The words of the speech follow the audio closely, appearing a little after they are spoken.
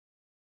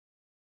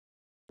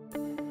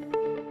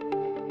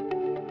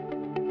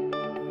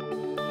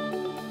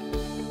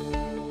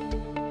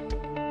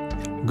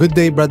Good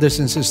day, brothers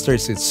and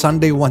sisters. It's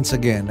Sunday once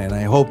again, and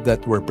I hope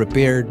that we're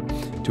prepared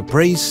to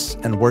praise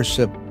and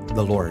worship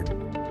the Lord.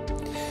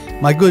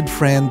 My good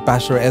friend,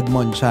 Pastor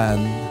Edmond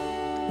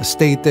Chan,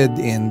 stated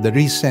in the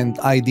recent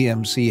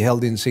IDMC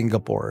held in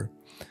Singapore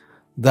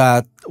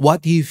that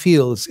what he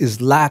feels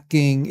is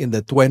lacking in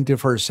the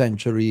 21st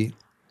century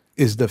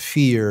is the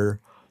fear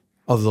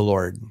of the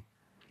Lord.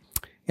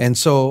 And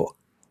so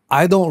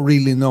I don't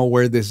really know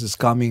where this is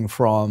coming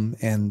from,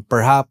 and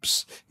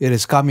perhaps it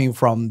is coming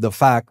from the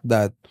fact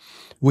that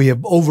we have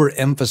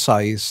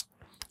overemphasized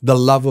the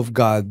love of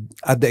God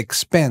at the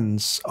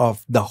expense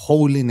of the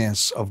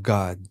holiness of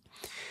God.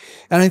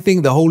 And I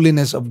think the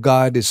holiness of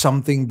God is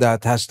something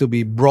that has to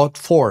be brought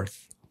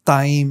forth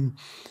time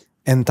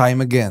and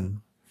time again,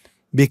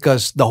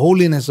 because the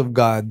holiness of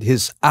God,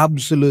 His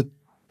absolute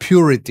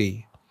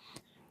purity,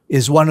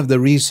 is one of the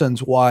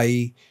reasons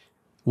why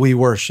we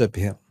worship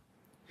Him.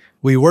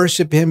 We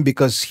worship Him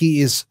because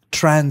He is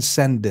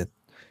transcendent.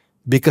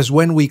 Because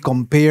when we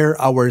compare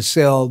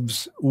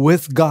ourselves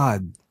with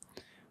God,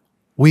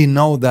 we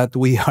know that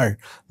we are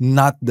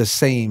not the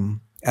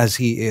same as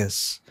He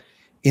is.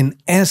 In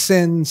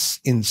essence,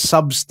 in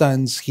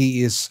substance,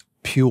 He is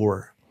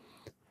pure.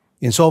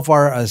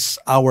 Insofar as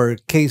our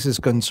case is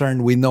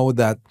concerned, we know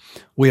that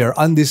we are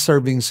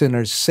undeserving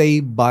sinners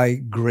saved by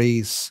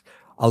grace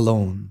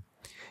alone.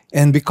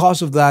 And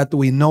because of that,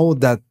 we know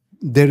that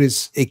there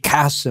is a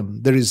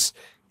chasm, there is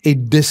a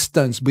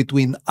distance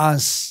between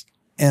us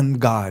and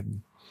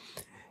God.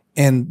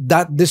 And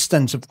that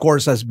distance, of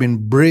course, has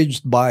been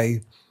bridged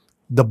by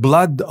the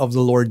blood of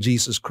the Lord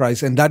Jesus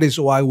Christ. And that is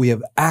why we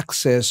have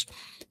access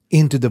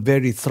into the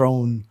very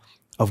throne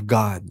of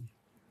God.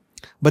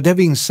 But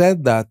having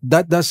said that,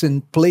 that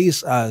doesn't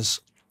place us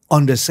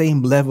on the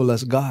same level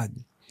as God.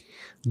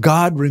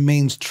 God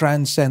remains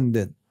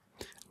transcendent.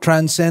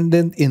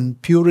 Transcendent in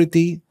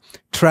purity,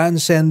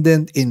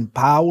 transcendent in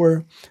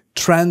power,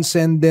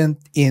 transcendent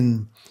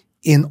in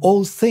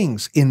all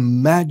things,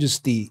 in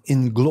majesty,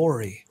 in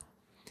glory.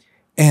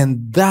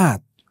 And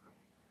that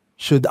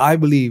I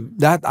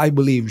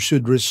believe,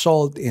 should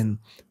result in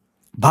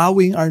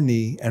bowing our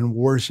knee and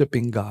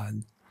worshiping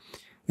God.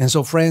 And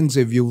so, friends,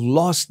 if you've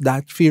lost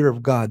that fear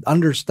of God,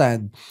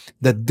 understand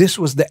that this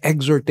was the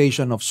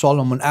exhortation of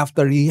Solomon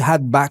after he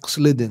had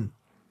backslidden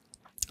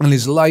and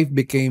his life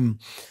became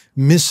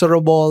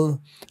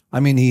miserable. I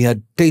mean, he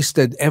had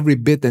tasted every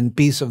bit and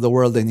piece of the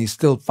world and he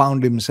still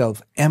found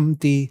himself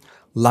empty.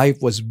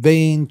 Life was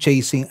vain,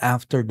 chasing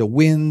after the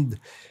wind.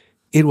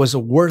 It was a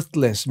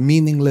worthless,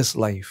 meaningless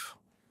life.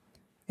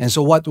 And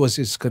so what was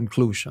his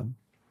conclusion?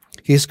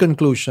 His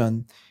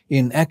conclusion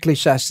in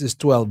Ecclesiastes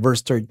 12,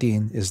 verse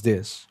 13 is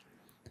this.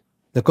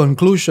 The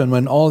conclusion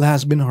when all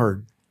has been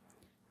heard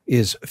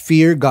is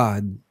fear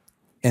God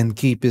and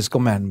keep His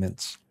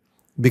commandments,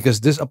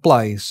 because this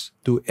applies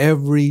to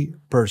every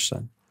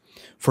person.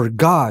 For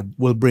God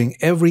will bring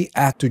every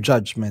act to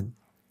judgment,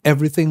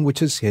 everything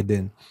which is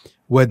hidden,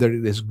 whether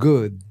it is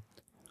good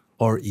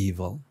or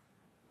evil.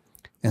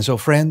 And so,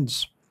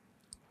 friends,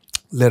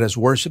 let us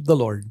worship the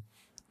Lord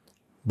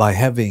by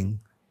having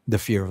the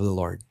fear of the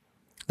Lord.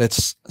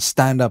 Let's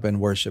stand up and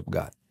worship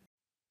God.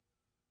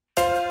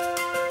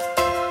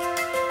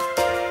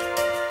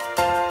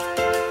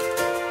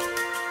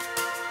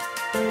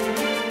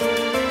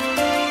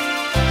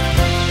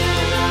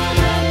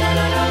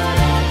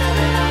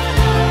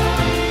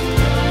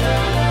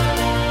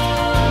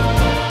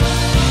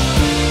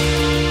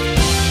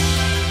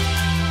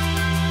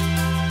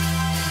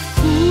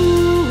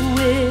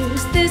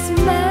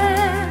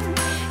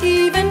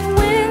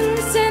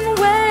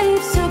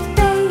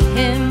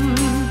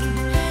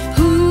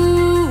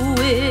 Who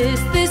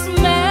is this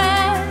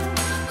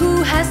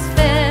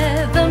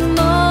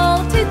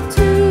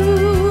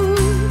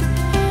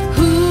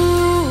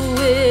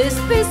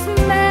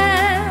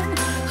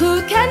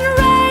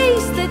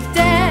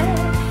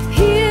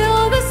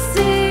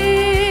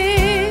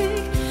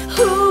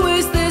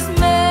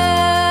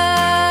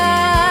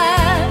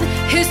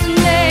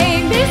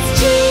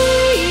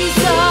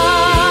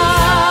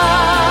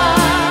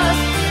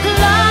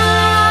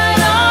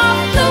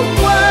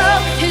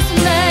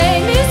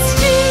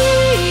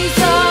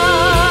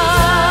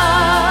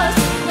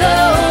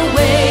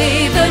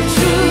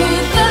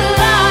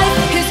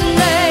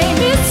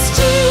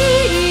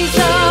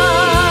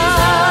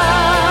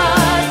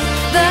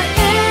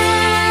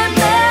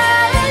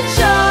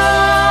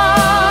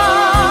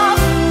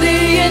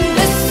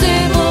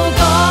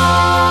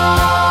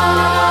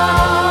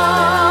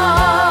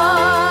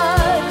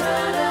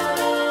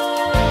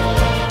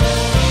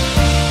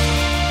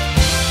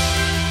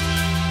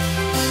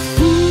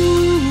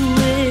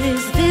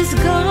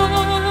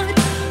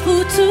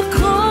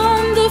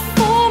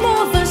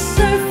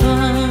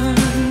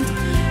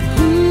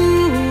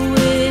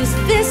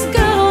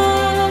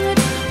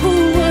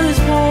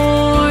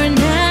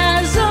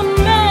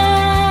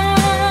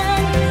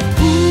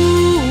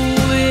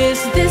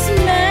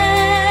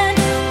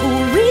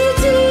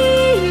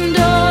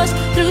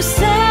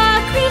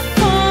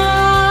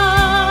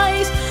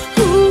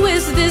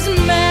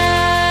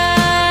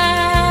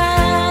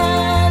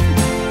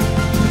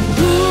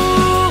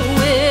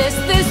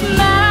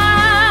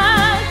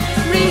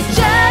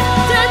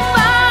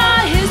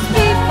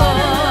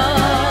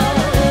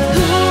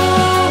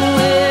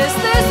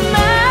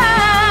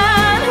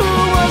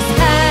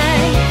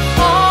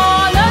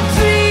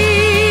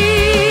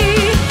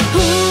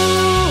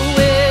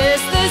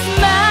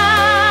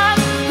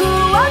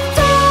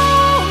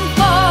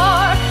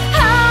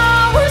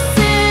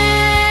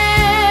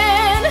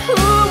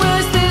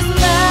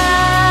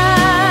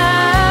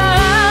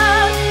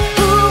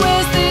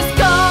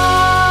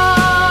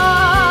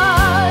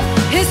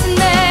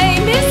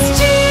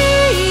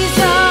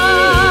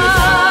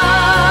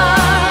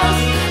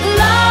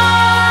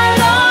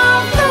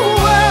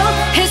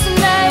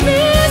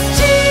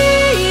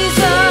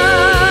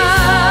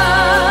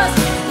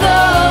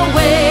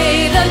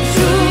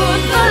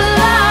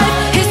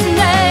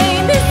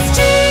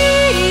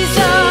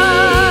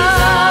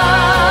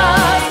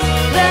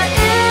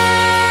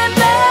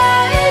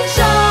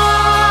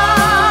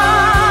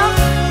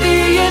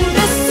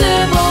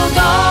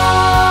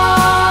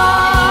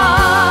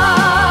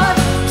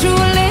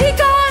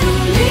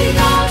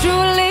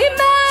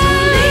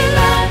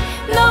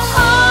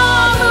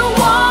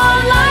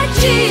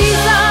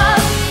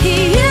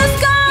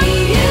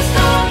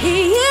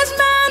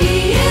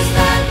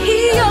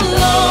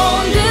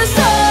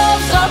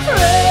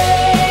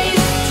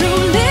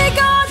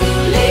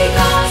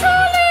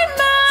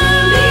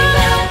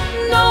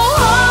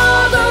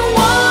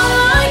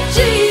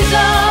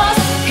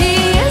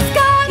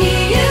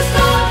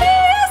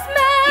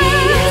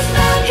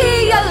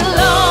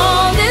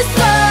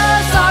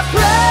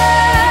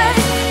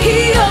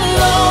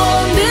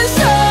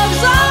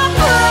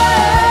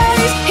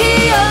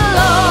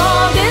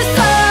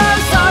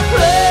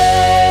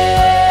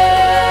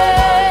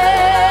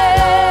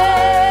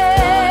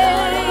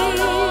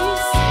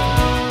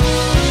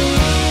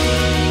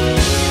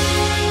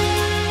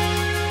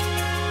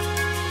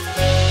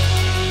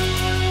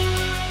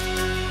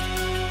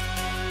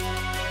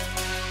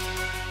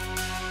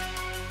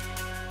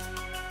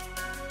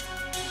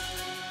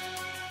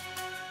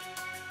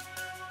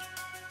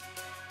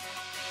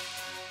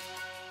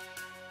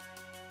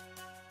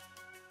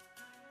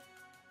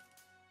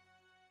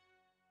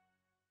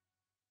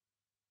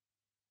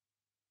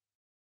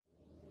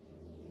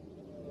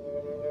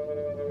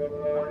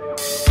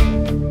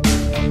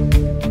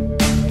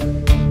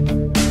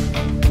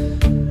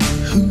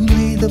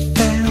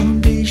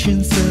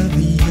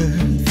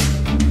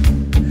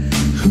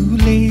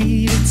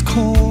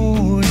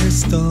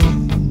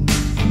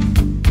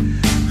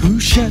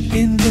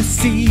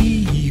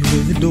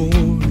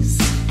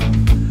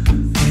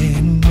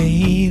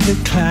the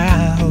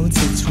clouds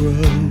its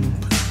robe,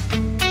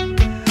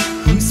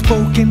 who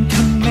spoke and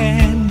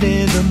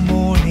commanded the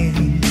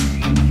morning,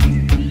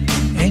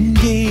 and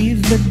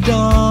gave the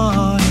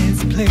dawn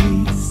its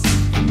place,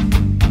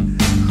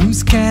 who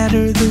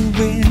scattered the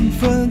wind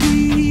from the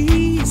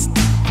east,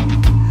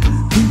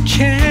 who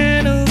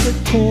channeled the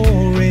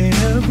torrent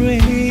of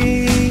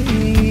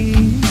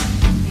rain.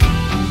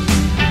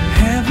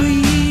 Have we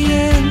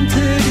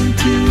entered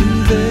into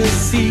the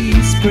sea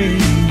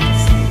springs,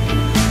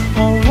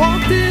 or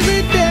walked in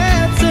the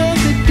depths of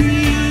the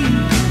deep?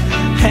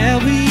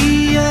 Have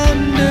we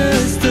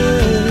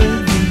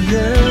understood the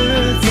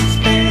earth's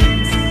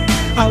expanse?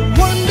 I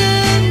wonder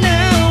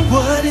now,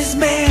 what is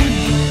man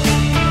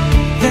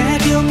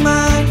that you're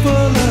mindful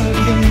of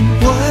him?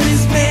 What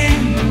is man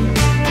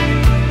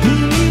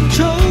whom you've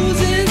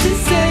chosen to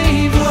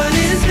save? What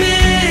is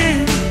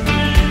man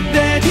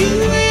that you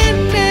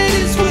ended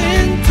his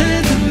winter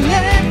to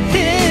let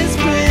his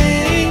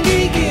spring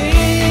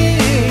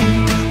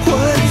begin?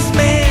 What is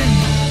man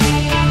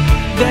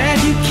that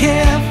you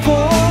care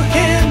for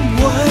him?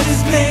 What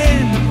is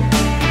man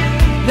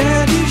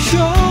that you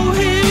show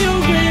him your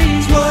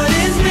grace? What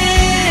is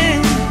man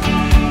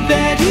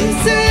that you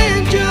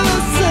send your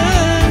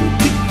son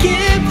to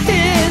give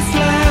his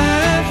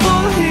life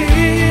for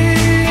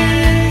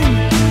him?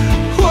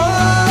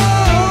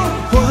 Whoa,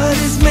 what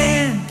is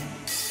man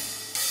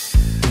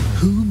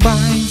who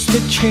binds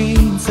the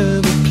chains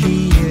of the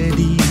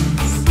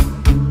Pleiades,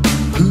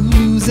 who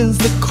loosens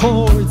the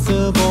cords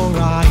of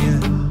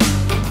Orion,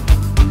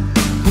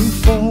 who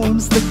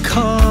forms the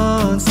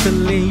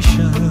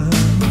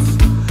constellations,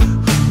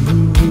 who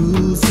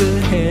rules the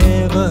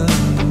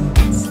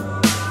heavens,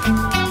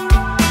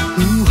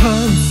 who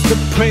hunts the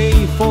prey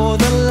for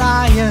the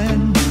lion,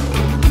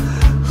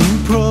 who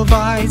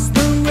provides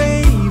the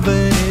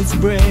raven its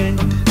bread?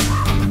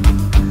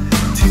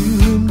 To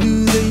whom do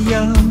the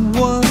young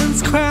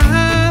ones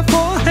cry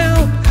for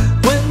help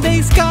when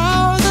they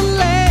scour the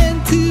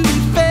land to be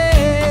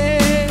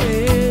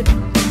fed?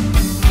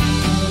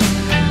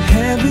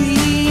 Have we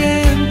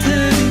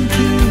entered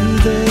into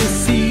the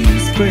sea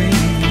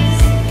springs,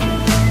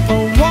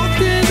 or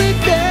walked in the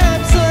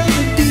depths of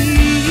the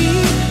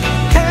deep?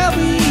 Have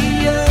we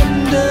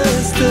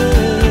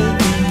understood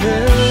the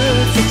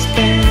earth's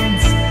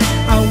expanse?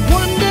 I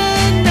wonder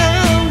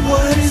now,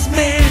 what is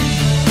man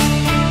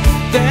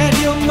that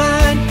you're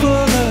mindful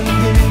of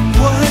him?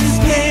 What is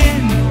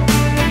man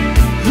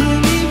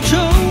whom you've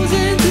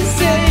chosen to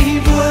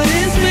save? What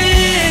is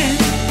man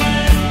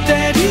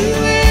that you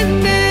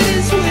ended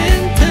his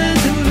winter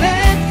to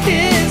let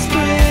his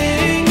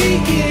spring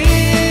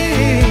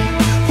begin?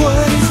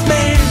 What is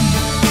man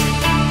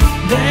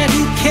that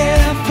you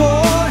care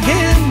for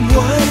him?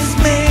 What is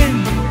man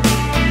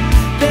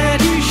that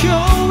you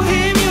show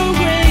him your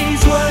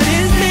grace? What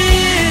is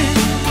man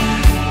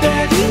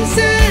that you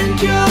send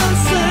your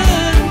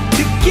son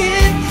to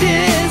give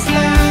his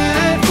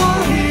life for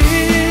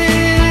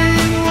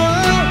him?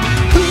 Whoa,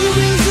 who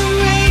brings the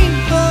rain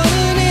on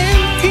an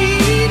empty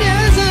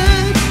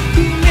desert?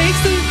 Who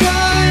makes the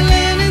dry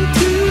land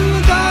into a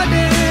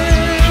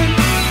garden?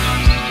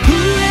 Who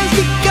has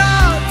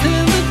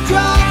begotten the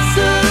drops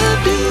of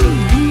dew?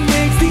 Who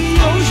makes the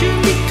ocean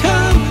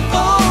become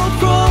all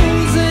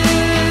frozen?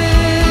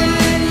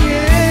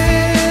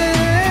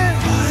 Yeah.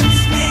 What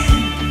is man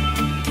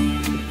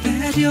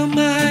that you're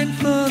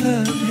mindful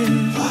of him?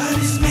 What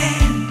is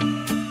man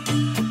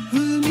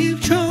whom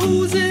you've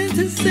chosen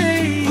to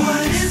save?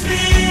 What is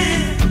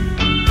man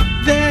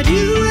that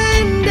you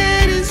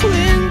ended his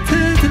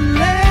winter to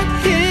let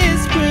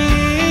his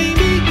spring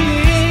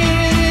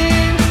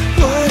begin?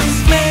 What is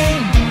man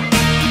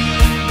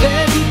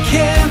that you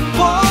care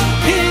for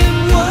him?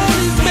 What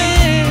is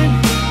man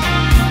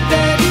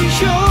that you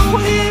show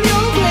him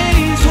your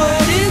grace?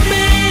 What is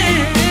man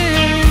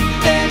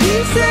that you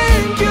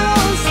send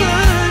your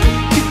son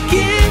to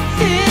give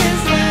his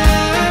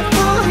life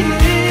for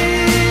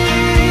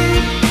him?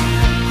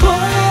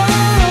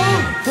 Whoa,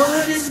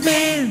 what is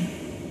man?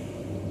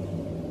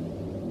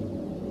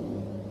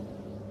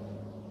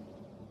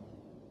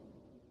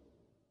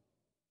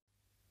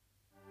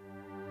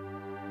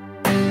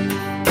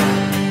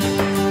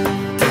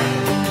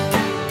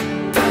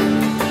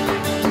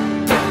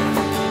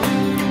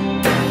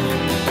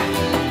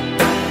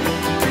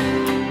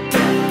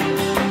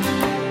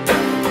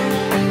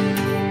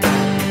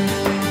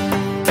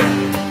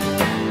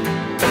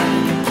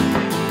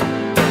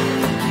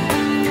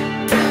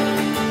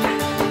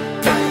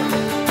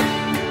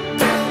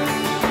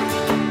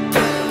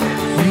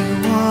 You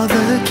are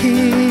the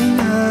King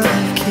of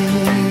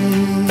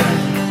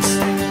Kings,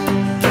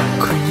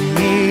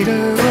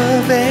 creator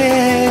of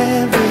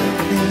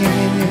everything.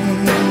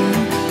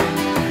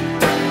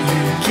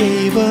 You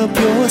gave up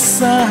your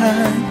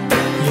son,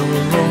 your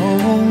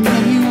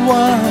only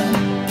one,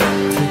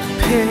 to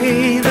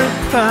pay the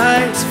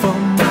price for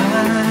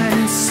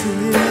my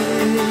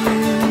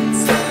sins.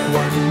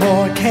 What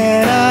more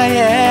can I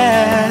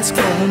ask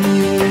from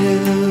you?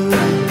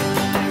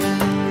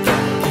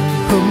 In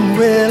whom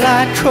will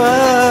I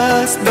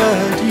trust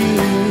but you?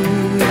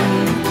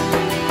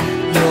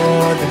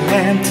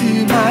 stand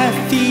to my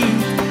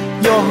feet.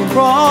 You're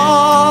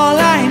all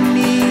I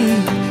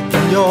need.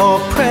 In your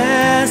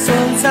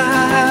presence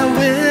I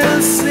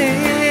will sing.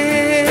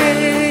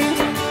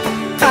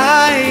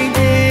 I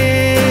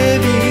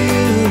give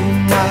you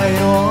my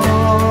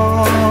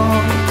all.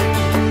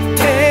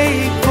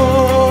 Take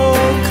full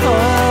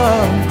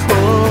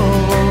control.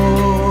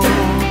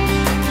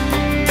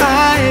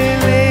 I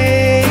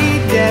lay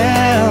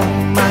down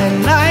my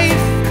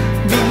life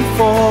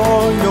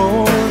before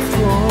your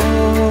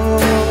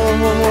throne.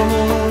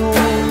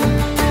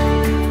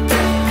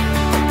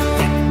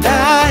 And I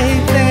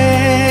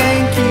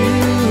thank you,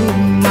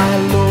 my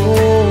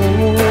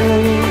Lord.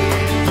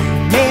 You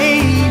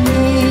made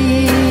me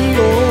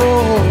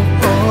whole.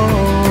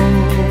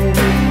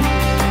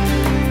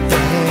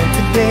 And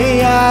today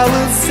I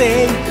will say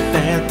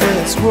that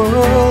this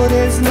world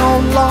is no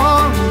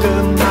longer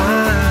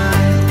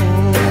my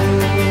home.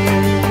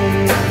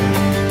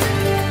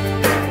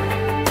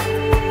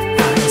 I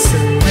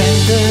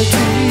surrender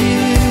to you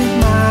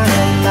my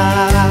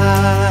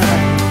life,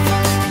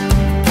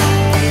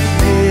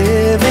 a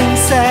living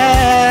sacrifice.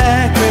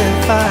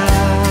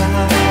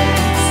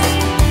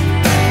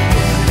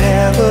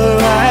 Whatever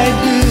I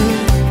do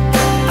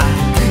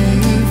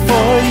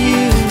for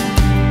you.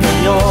 May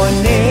your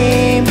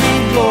name be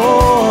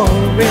glorified.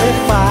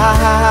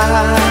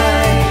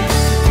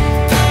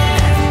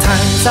 At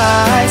times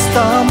I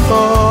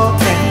stumble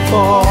and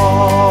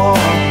fall.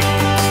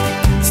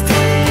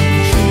 Still you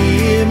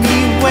hear me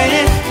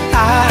when I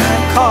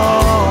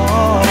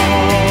call.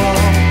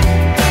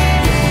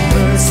 Your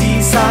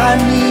mercies are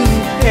new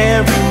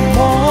every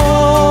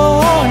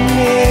morning.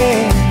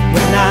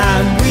 When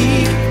I'm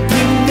weak,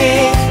 you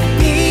make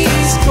me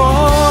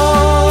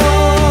strong.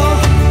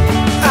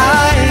 I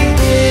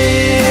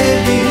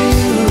give you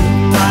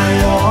my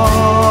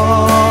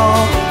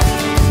all.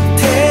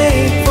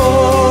 Take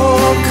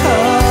full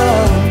control.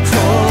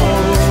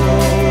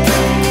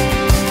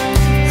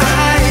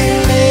 I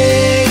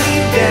lay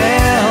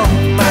down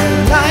my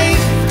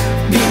life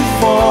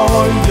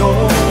before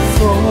your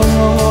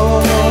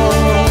throne.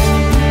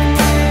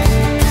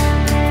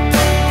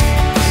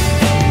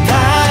 And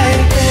I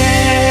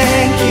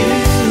thank you,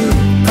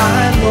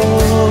 my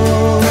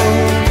Lord.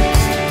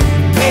 You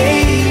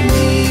made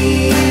me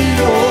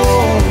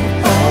whole.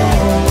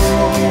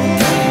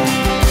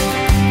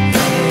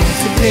 And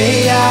today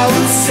I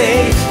will say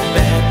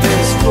that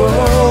this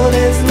world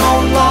is no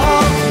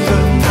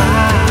longer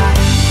my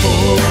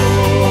home.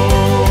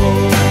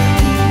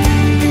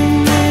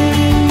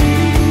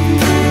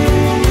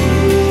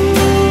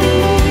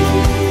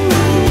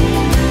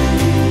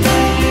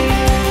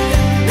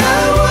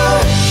 I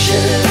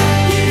worship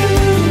you.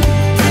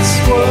 This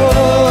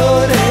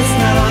world is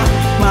not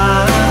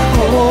my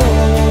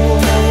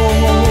home.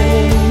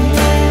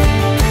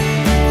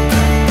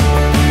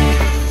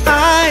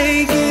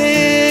 I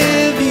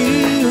give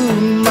you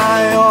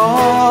my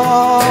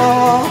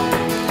all.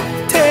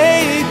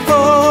 Take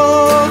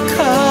full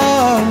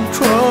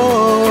control.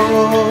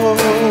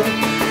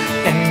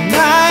 And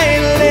I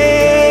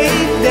lay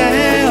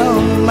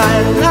down my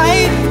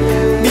life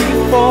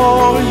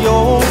before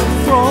your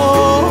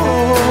throne.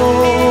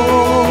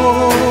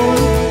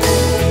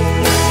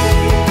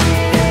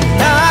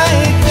 And I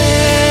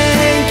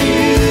thank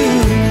you,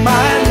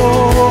 my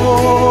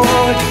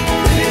Lord.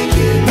 Thank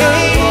you,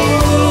 my Lord.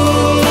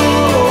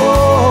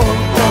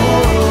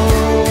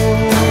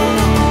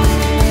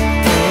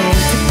 And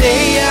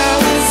today I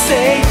will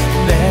say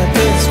that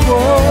this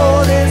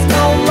world is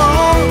no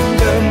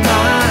longer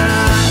my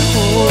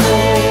home.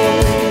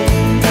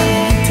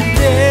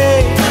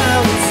 Today I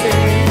will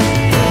say,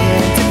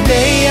 and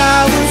today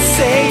I will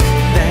say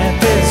that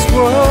this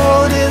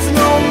world is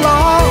no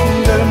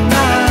longer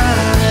my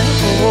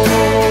home.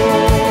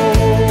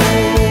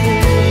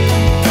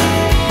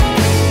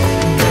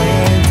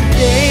 And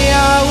today I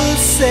will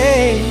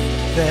say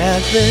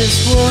that this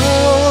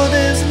world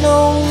is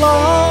no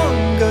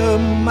longer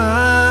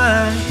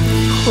my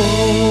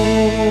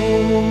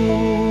home.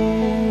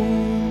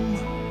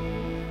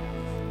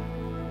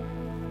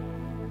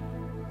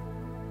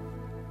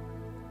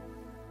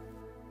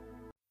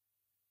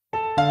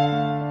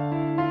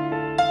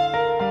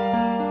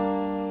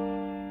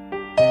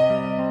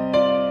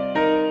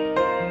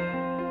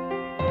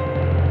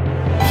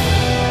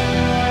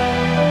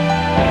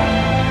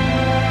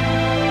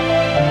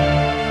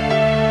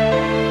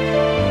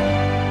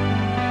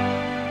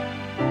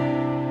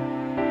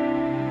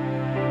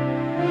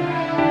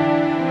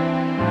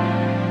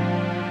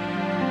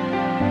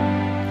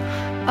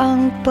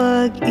 Ang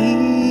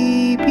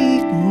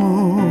pag-ibig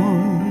mo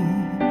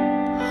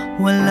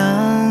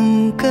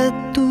walang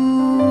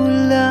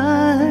katulad,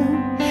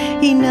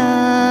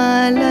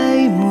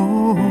 inalay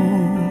mo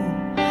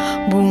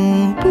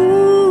buong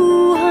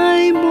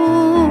buhay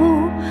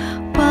mo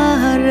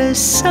para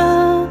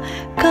sa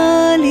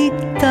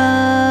kaligtasan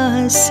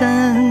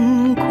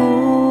ko.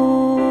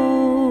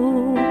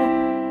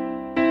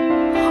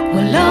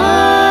 Wala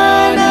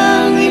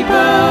nang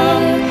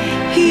ibang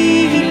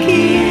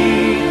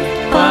hihigit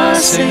pa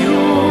sa'yo,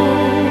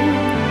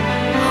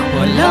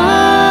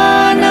 wala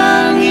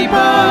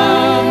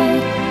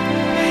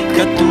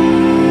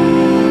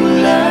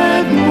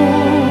katulad mo,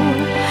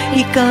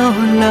 ikaw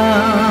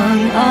lang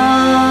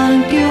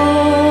ang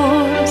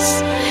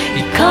Diyos,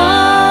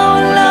 ikaw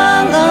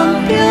lang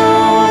ang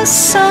Diyos,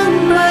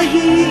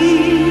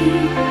 sambahin,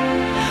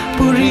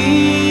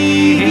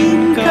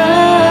 purihin ka,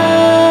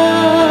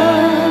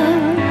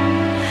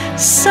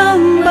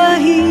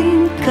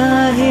 sambahin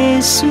ka,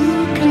 Jesu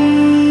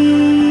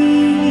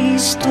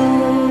Kristo.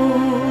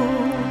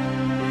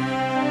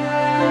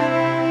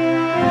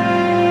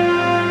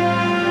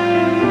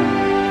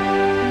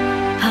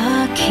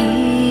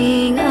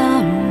 Aking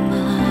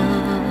Ama,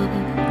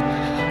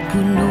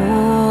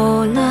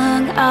 puno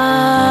ng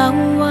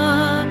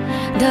awa,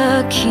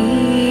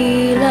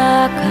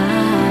 dakila ka,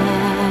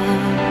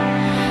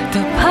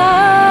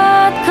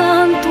 tapat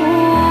kang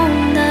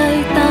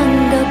tunay,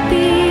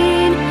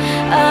 tanggapin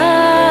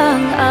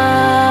ang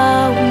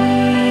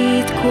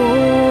awit ko.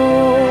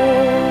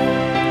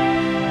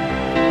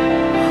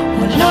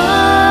 Wala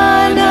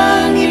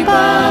nang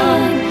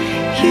ibang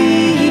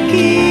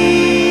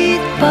hihigit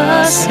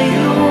pa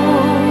sa'yo,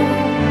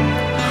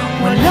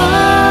 wala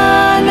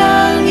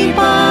nang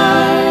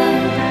ibang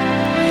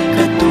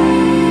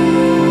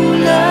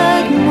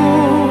katulad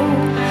mo,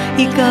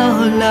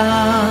 ikaw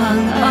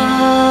lang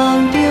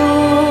ang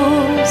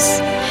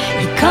Diyos,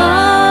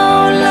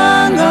 ikaw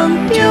lang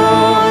ang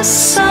Diyos,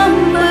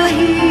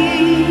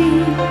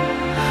 sambahin,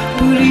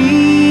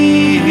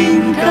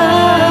 purihin ka,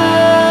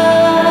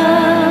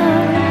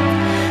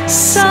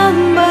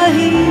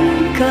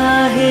 sambahin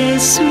ka,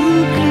 Jesu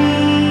Kristo.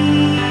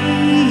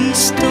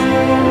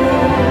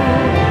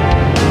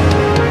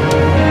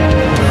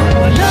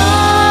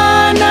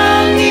 Wala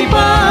nang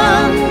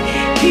ibang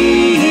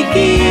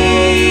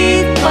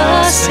hihigit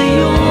pa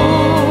sa'yo,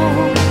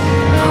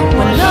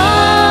 wala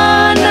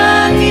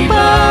nang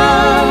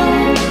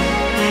ibang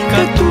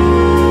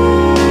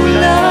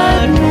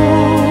katulad mo,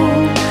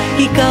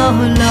 ikaw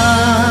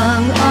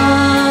lang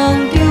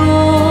ang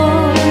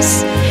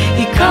Diyos,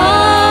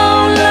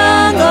 ikaw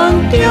lang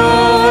ang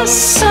Diyos,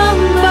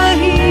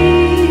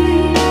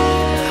 sambahin,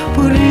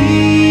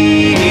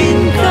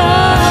 purihin ka,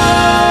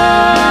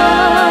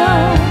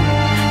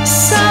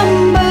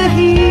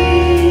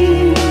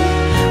 sambahin,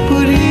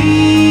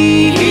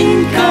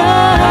 purihin ka,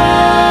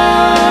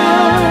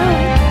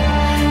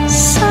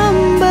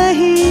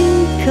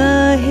 sambahin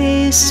ka,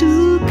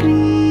 Jesu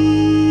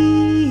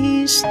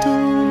Kristo.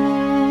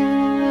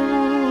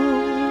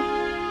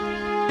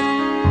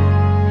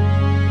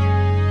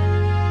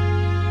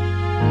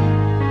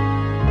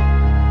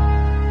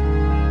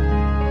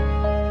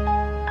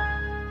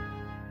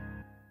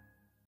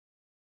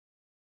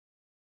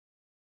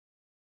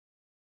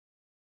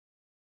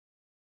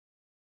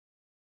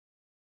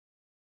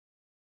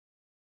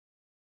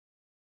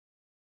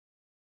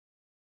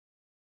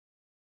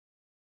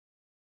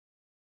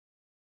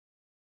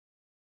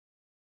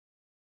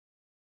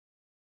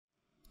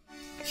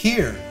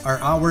 Here are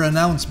our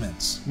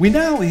announcements. We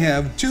now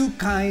have two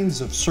kinds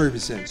of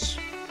services.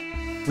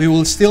 We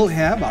will still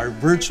have our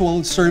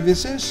virtual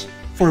services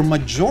for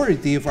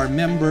majority of our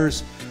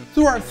members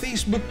through our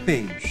Facebook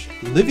page,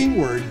 Living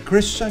Word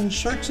Christian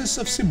Churches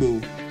of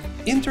Cebu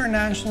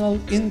International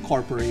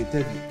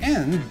Incorporated,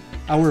 and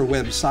our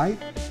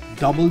website,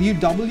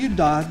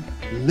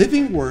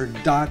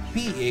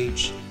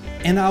 www.livingword.ph,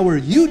 and our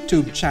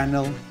YouTube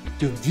channel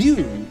to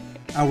view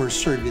our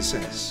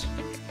services.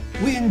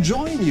 We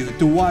enjoin you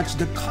to watch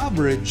the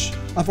coverage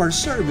of our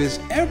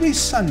service every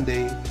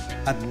Sunday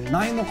at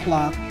 9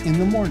 o'clock in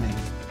the morning.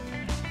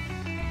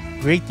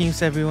 Great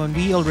news, everyone.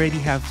 We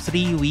already have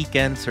 3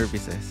 weekend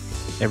services.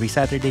 Every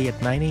Saturday at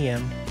 9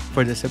 a.m.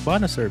 for the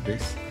Cebuano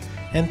service,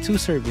 and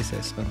 2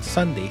 services on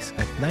Sundays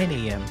at 9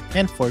 a.m.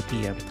 and 4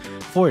 p.m.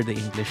 for the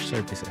English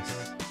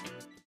services.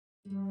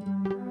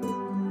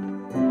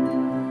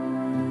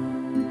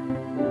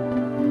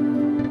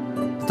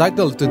 The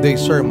title of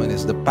today's sermon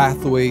is The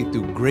Pathway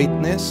to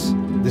Greatness.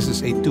 This is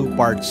a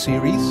 2-part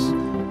series,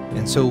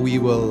 and so we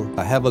will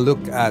have a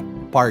look at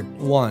part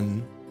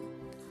 1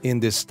 in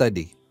this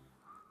study.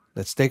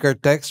 Let's take our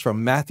text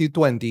from Matthew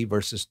 20,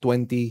 verses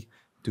 20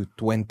 to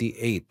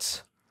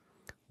 28.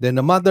 Then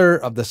the mother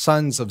of the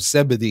sons of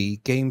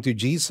Zebedee came to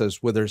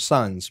Jesus with her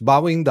sons,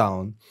 bowing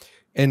down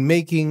and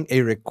making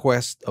a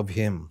request of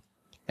him.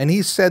 And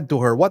he said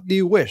to her, "What do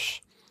you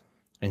wish?"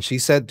 And she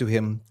said to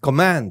him,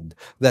 "Command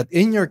that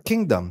in your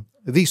kingdom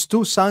these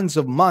 2 sons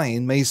of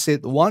mine may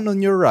sit, one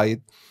on your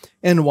right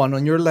and one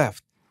on your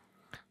left."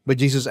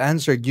 But Jesus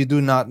answered, "You do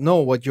not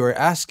know what you are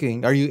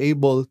asking. Are you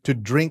able to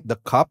drink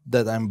the cup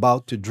that I am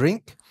about to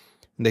drink?"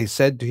 And they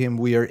said to him,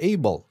 "We are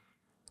able."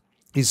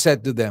 He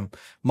said to them,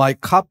 "My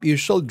cup you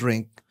shall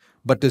drink,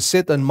 but to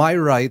sit on my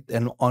right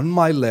and on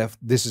my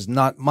left, this is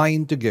not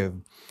mine to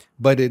give,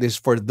 but it is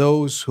for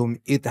those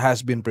whom it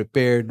has been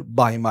prepared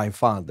by my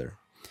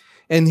Father."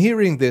 And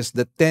hearing this,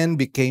 the 10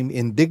 became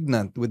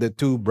indignant with the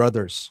 2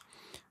 brothers.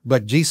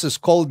 But Jesus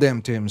called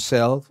them to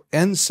himself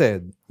and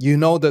said, "You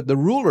know that the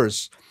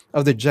rulers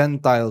of the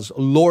Gentiles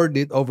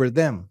lord it over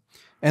them,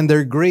 and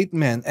their great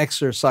men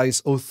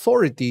exercise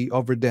authority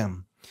over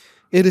them.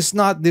 It is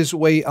not this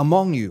way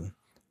among you,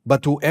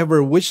 but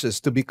whoever wishes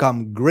to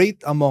become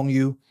great among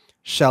you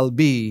shall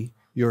be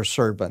your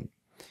servant.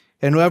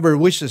 And whoever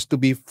wishes to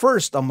be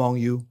first among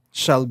you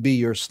shall be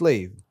your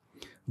slave.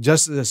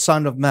 Just as the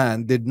Son of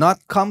Man did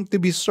not come to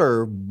be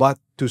served, but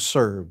to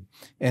serve,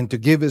 and to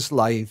give his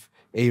life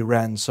a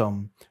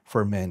ransom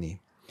for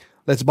many.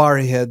 Let's bow our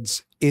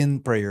heads in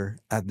prayer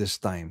at this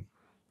time.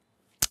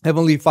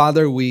 Heavenly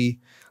Father, we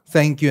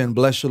thank you and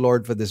bless you,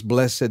 Lord, for this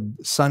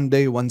blessed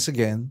Sunday once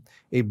again,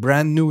 a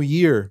brand new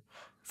year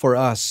for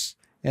us.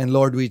 And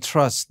Lord, we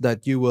trust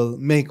that you will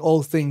make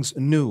all things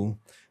new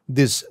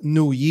this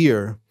new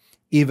year,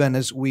 even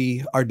as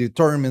we are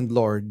determined,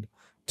 Lord,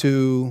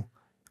 to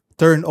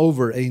turn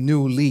over a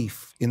new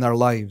leaf in our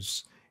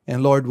lives.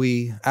 And Lord,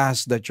 we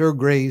ask that your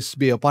grace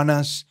be upon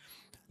us.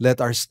 Let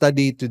our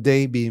study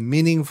today be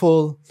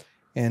meaningful.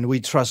 And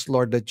we trust,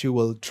 Lord, that you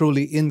will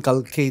truly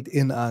inculcate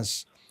in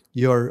us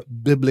your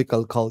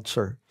biblical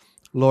culture.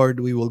 Lord,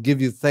 we will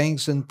give you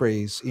thanks and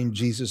praise. In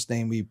Jesus'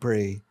 name we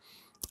pray.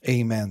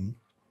 Amen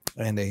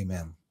and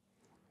amen.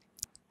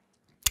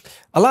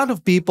 A lot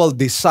of people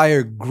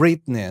desire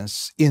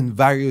greatness in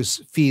various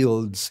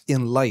fields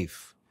in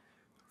life.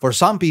 For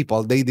some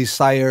people, they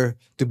desire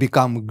to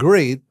become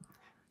great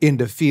in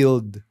the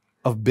field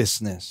of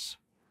business.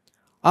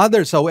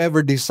 Others,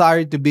 however,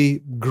 desire to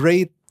be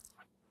great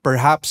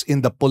perhaps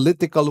in the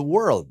political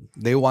world.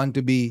 They want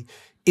to be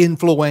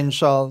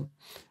influential,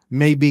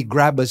 maybe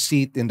grab a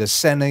seat in the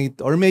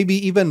Senate, or maybe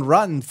even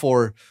run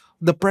for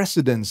the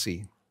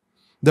presidency.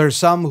 There are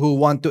some who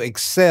want to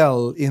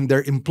excel in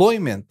their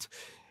employment,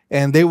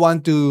 and they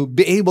want to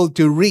be able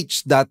to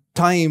reach that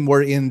time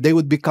wherein they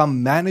would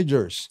become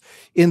managers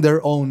in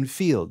their own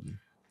field.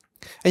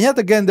 And yet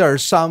again, there are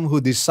some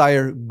who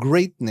desire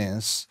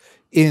greatness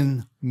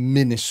in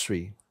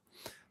ministry.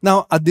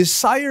 Now, a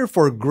desire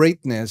for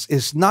greatness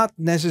is not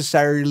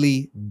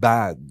necessarily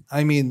bad.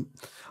 I mean,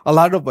 a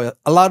lot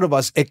of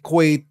us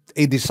equate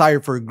a desire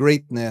for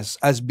greatness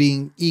as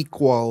being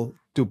equal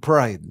to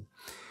pride.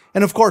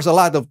 And of course, a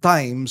lot of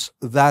times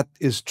that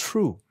is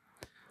true.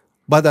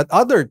 But at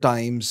other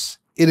times,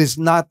 it is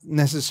not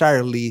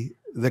necessarily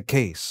the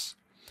case.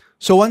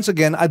 So once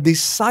again, a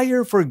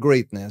desire for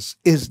greatness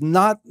is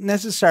not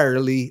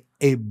necessarily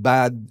a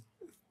bad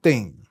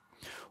thing,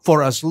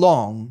 for as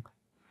long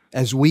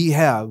as we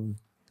have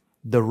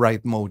the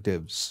right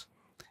motives.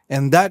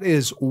 And that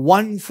is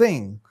one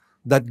thing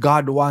that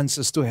God wants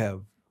us to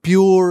have: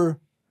 pure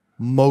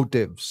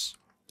motives.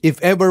 If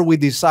ever we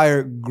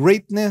desire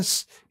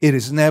greatness, it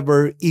is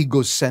never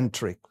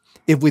egocentric.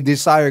 If we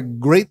desire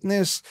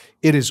greatness,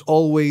 it is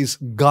always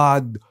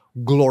God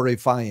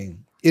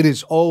glorifying. It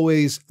is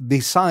always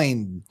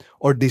designed,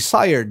 or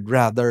desired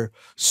rather,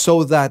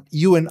 so that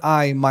you and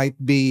I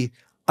might be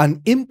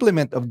an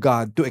implement of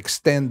God to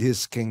extend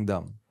His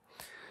kingdom.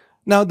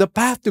 Now, the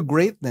path to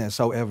greatness,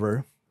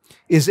 however,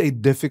 is a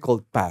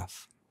difficult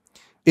path.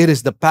 It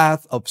is the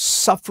path of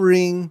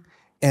suffering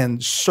and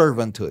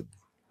servanthood.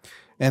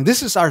 And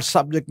this is our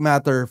subject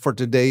matter for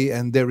today,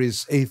 and there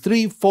is a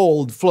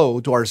threefold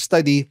flow to our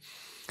study.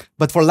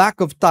 But for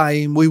lack of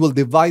time, we will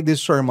divide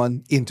this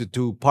sermon into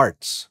two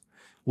parts.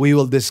 We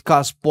will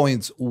discuss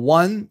points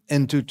 1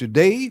 and 2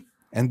 today,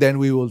 and then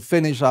we will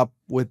finish up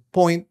with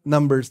point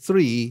number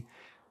 3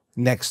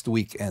 next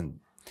weekend.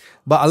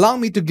 But allow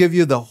me to give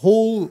you the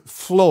whole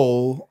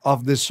flow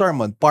of this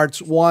sermon,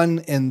 parts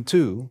 1 and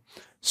 2,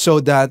 so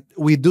that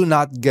we do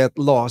not get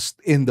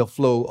lost in the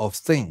flow of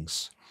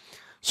things.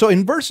 So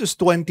in verses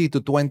 20 to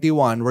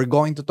 21, we're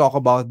going to talk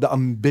about the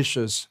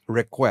ambitious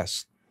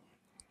request.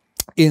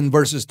 In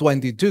verses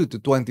 22 to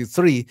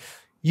 23,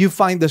 you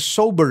find the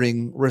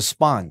sobering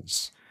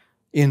response.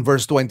 In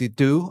verse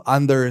 22,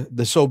 under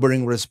the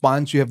sobering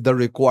response, you have the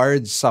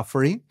required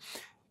suffering.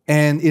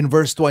 And in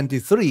verse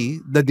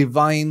 23, the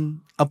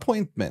divine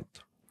appointment.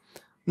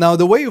 Now,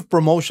 the way of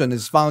promotion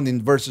is found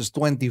in verses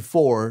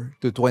 24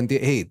 to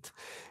 28.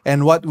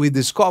 And what we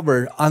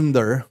discover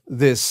under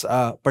this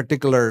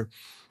particular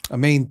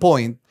main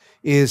point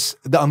is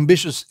the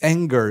ambitious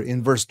anger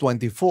in verse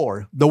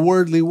 24, the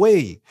worldly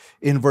way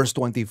in verse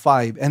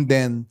 25, and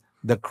then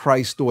the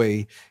Christ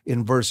way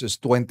in verses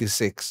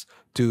 26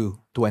 to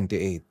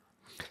 28.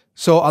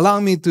 So allow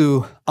me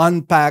to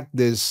unpack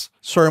this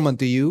sermon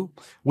to you.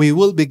 We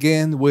will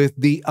begin with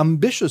the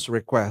ambitious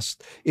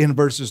request in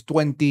verses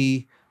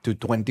 20 to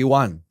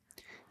 21.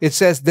 It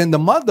says, "Then the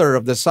mother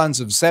of the sons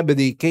of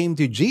Zebedee came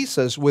to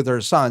Jesus with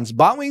her sons,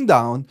 bowing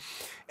down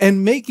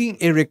and making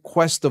a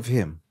request of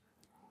him.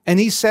 And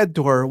he said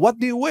to her, 'What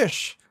do you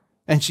wish?'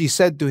 And she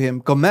said to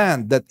him,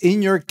 'Command that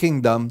in your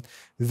kingdom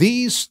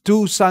these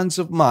two sons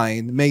of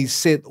mine may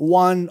sit,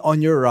 one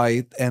on your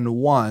right and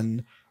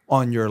one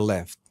on your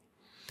left.'"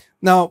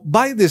 Now,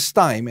 by this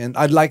time, and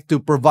I'd like to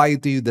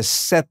provide to you the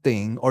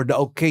setting or the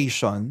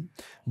occasion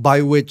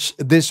by which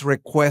this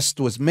request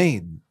was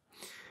made.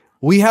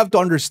 We have to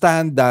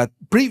understand that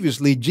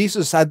previously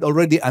Jesus had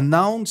already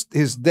announced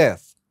his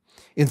death.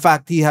 In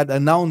fact, he had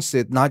announced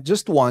it not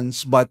just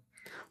once, but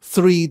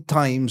 3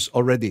 times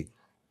already.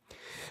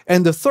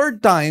 And the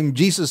third time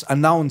Jesus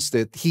announced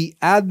it, he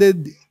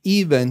added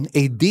even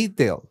a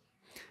detail.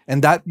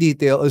 And that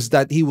detail is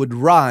that he would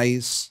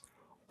rise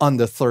on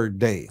the third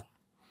day.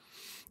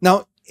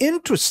 Now,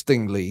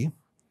 interestingly,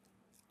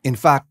 in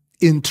fact,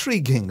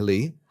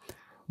 intriguingly,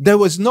 there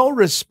was no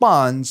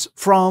response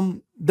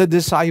from the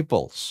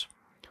disciples.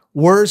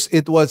 Worse,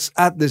 it was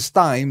at this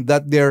time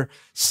that their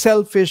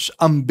selfish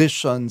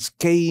ambitions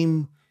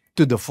came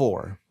to the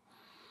fore.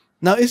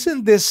 Now,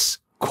 isn't this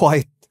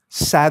quite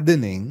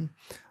saddening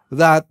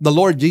that the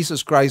Lord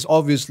Jesus Christ,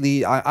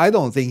 obviously, I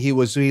don't think he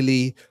was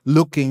really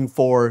looking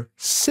for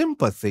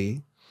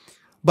sympathy,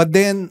 but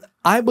then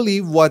I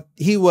believe what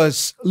he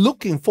was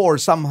looking for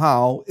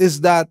somehow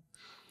is that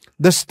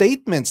the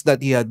statements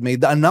that he had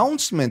made, the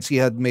announcements he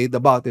had made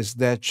about his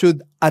death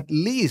should at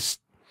least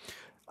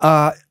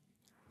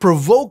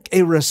provoke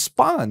a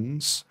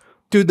response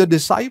to the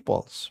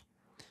disciples.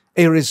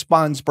 A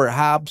response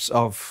perhaps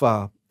of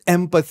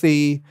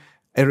empathy,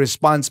 a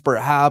response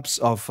perhaps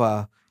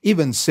of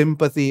even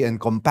sympathy and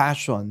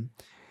compassion.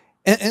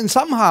 And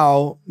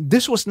somehow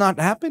this was not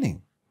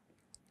happening.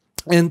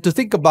 And to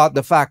think about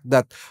the fact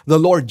that the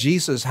Lord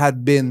Jesus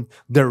had been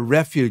their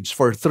refuge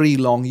for 3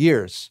 long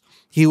years.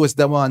 He was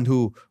the one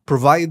who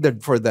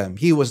provided for them.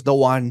 He was the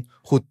one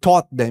who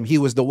taught them. He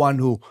was the one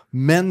who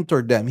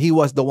mentored them. He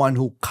was the one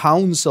who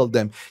counseled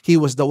them. He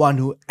was the one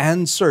who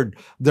answered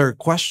their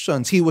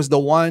questions. He was the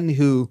one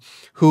who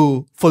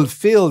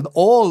fulfilled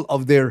all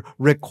of their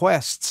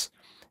requests.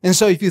 And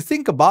so if you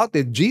think about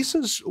it,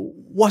 Jesus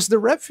was the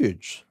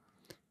refuge.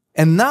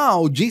 And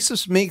now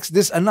Jesus makes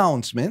this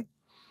announcement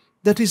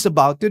that he's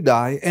about to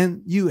die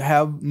and you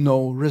have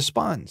no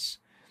response.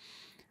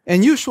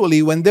 And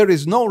usually when there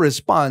is no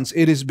response,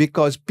 it is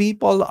because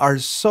people are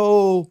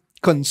so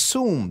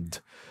consumed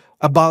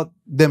about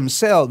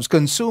themselves,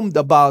 consumed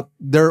about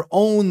their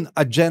own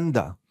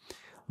agenda.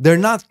 They're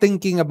not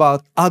thinking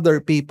about other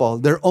people.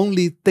 They're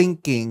only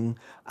thinking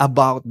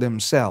about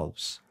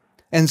themselves.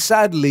 And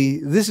sadly,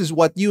 this is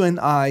what you and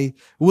I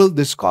will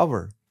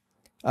discover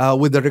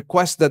with the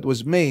request that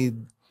was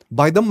made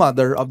by the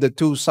mother of the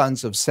 2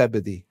 sons of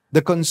Zebedee.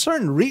 The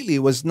concern really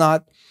was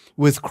not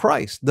with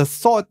Christ. The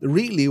thought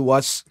really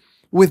was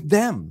with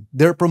them,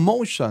 their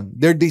promotion,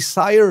 their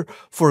desire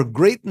for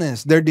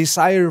greatness, their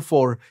desire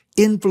for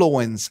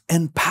influence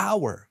and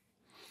power.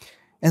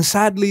 And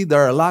sadly,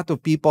 there are a lot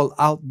of people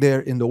out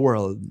there in the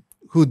world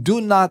who do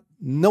not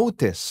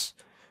notice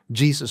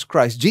Jesus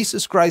Christ.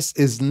 Jesus Christ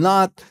is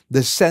not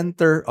the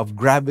center of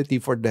gravity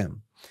for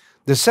them.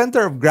 The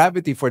center of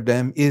gravity for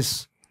them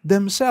is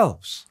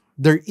themselves,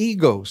 their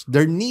egos,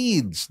 their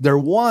needs, their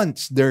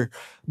wants, their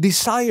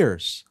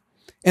desires.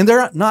 And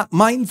they're not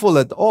mindful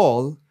at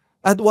all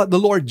at what the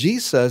Lord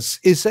Jesus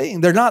is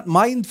saying. They're not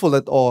mindful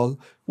at all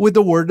with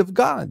the Word of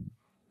God.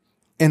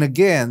 And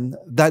again,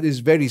 that is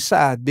very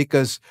sad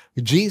because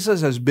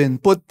Jesus has been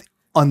put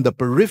on the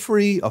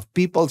periphery of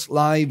people's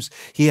lives.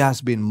 He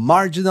has been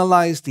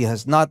marginalized. He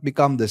has not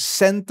become the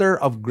center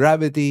of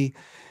gravity.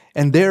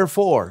 And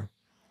therefore,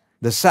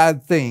 the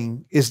sad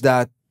thing is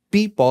that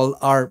people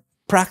are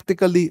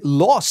practically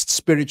lost,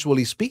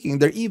 spiritually speaking.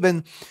 They're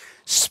even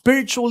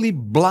spiritually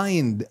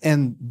blind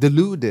and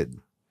deluded.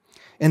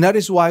 And that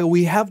is why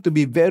we have to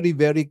be very,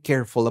 very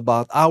careful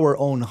about our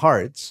own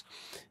hearts,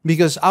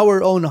 because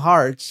our own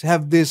hearts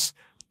have this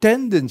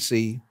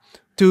tendency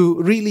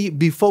to really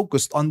be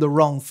focused on the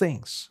wrong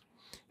things.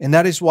 And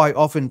that is why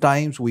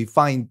oftentimes we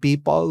find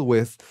people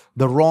with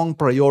the wrong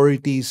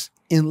priorities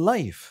in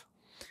life.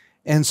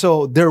 And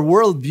so their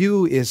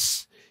worldview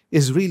is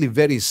really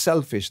very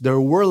selfish. Their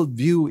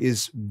worldview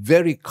is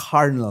very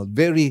carnal,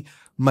 very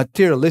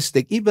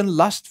materialistic, even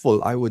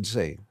lustful, I would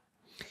say.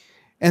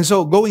 And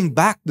so going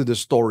back to the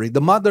story, the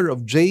mother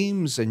of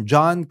James and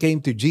John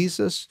came to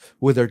Jesus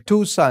with her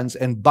 2 sons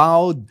and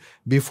bowed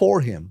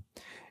before him.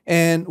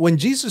 And when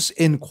Jesus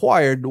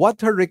inquired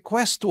what her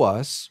request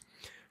was,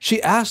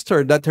 she asked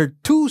her that her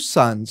 2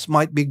 sons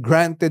might be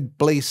granted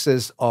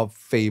places of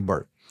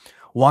favor,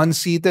 one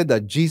seated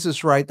at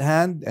Jesus' right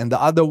hand and the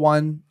other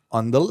one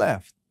on the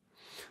left.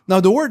 Now,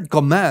 the word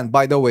command,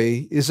 by the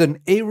way, is an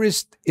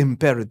aorist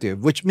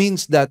imperative, which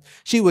means that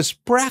she was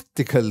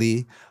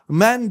practically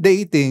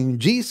mandating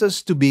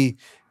Jesus to be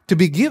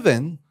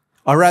given,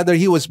 or rather,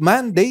 she was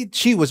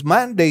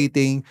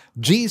mandating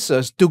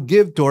Jesus to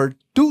give to her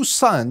 2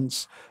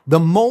 sons the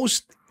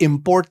most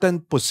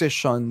important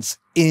positions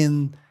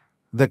in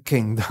the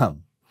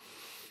kingdom.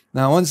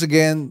 Now, once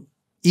again,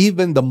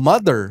 even the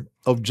mother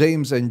of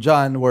James and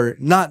John were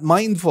not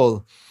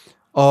mindful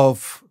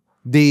of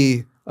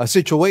the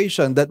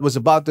situation that was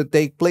about to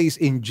take place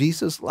in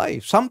Jesus'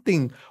 life.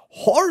 Something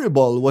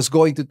horrible was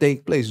going to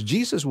take place.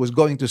 Jesus was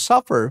going to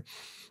suffer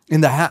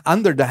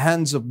under the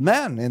hands of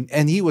man,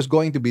 and he was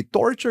going to be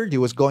tortured. He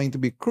was going to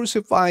be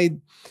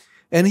crucified.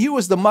 And he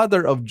was the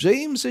mother of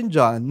James and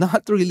John,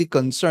 not really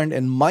concerned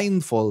and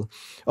mindful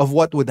of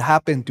what would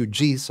happen to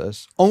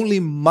Jesus, only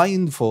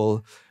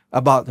mindful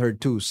about her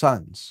 2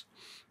 sons.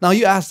 Now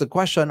you ask the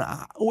question,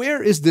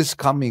 where is this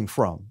coming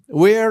from?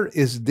 Where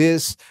is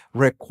this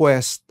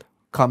request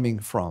coming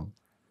from?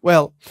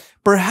 Well,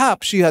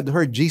 perhaps she had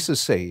heard Jesus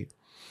say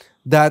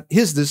that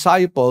his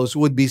disciples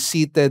would be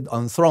seated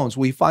on thrones.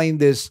 We find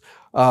this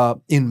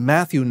in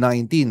Matthew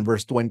 19,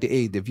 verse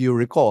 28, if you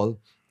recall.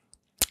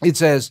 It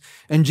says,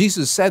 "And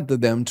Jesus said to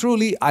them,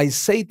 Truly I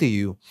say to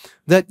you,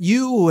 that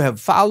you who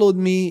have followed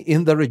me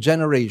in the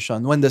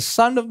regeneration, when the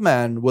Son of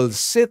Man will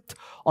sit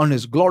on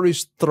his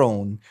glorious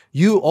throne,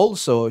 you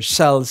also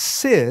shall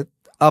sit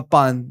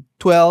upon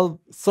 12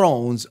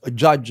 thrones,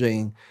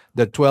 judging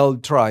the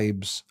 12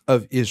 tribes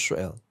of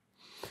Israel."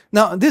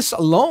 Now, this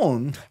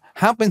alone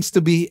happens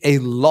to be a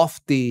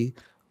lofty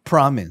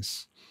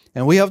promise.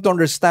 And we have to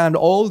understand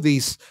all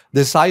these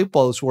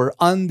disciples were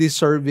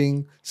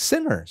undeserving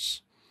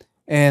sinners.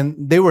 And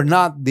they were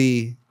not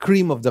the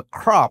cream of the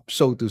crop,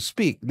 so to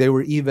speak. They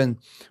were even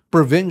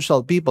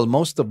provincial people,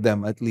 most of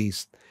them at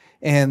least.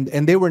 And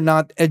they were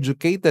not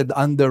educated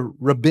under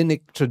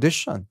rabbinic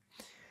tradition.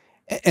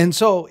 And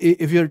so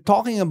if you're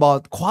talking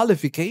about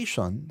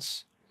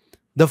qualifications,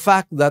 the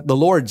fact that the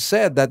Lord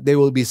said that they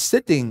will be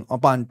sitting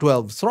upon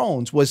 12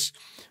 thrones was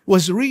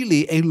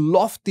really a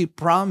lofty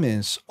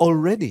promise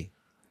already.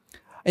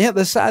 And yet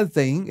the sad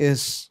thing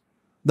is,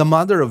 the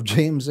mother of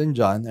James and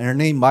John, and her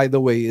name, by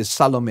the way, is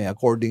Salome,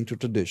 according to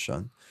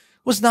tradition,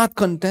 was not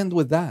content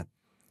with that.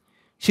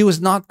 She was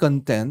not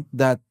content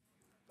that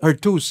her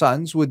two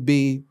sons would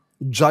be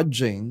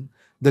judging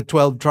the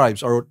 12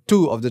 tribes, or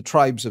two of the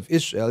tribes of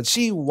Israel.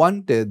 She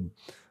wanted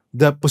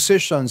the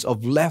positions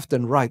of left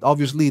and right,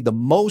 obviously the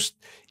most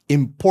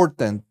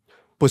important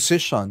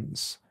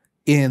positions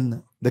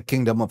in the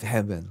kingdom of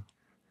heaven.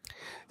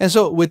 And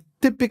so with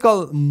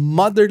typical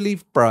motherly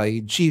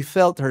pride, she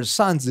felt her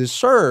sons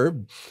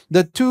deserved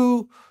the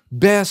two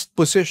best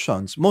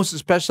positions, most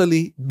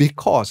especially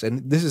because,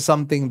 and this is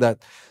something that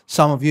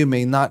some of you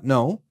may not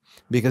know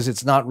because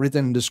it's not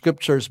written in the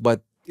scriptures,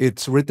 but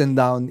it's written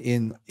down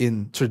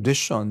in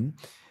tradition.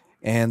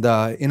 And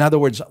in other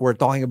words, we're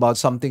talking about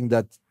something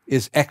that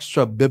is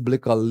extra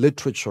biblical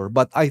literature.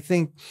 But I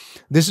think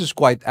this is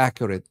quite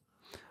accurate,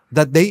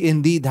 that they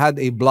indeed had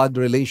a blood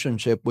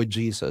relationship with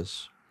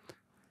Jesus.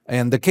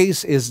 And the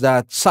case is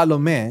that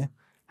Salome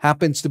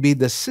happens to be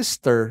the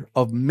sister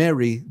of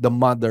Mary, the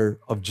mother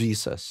of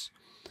Jesus.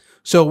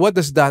 So what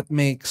does that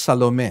make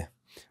Salome?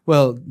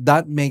 Well,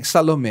 that makes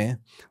Salome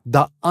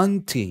the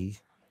auntie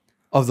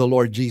of the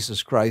Lord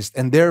Jesus Christ.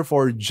 And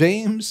therefore,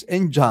 James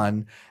and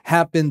John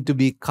happen to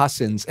be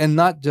cousins. And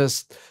not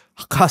just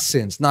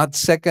cousins, not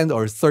second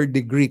or third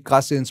degree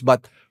cousins,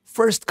 but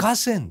first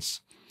cousins.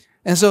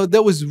 And so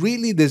there was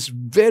really this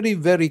very,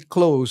 very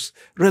close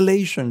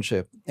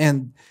relationship.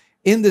 And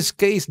in this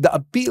case, the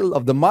appeal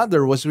of the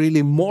mother was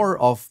really more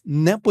of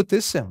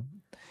nepotism.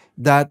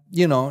 That,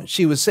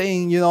 she was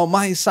saying,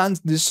 my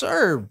sons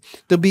deserve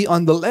to be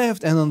on the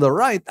left and on the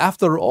right.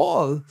 After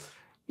all,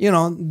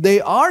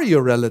 they are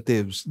your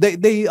relatives.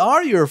 They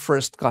are your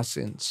first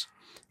cousins.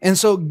 And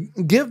so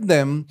give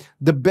them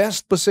the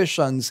best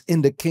positions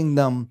in the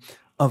kingdom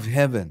of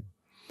heaven.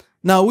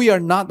 Now, we are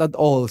not at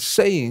all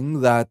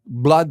saying that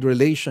blood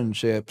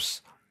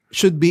relationships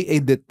should be a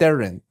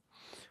deterrent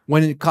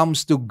when it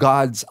comes to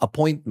God's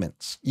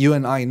appointments. You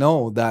and I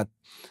know that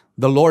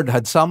the Lord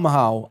had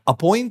somehow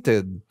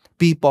appointed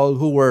people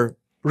who were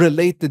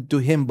related to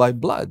him by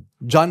blood.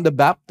 John the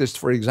Baptist,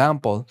 for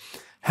example,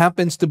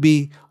 happens to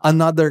be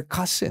another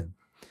cousin.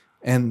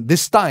 And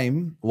this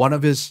time, one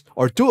of his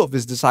or two of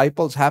his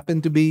disciples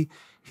happened to be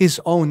his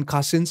own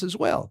cousins as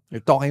well.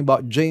 You're talking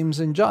about James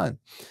and John.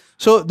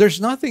 So there's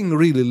nothing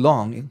really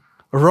wrong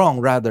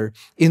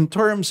in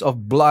terms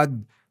of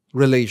blood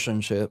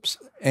relationships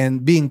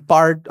and being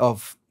part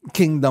of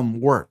kingdom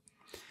work.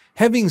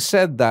 Having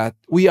said that,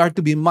 we are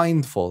to be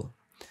mindful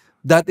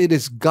that it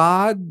is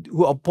God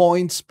who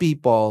appoints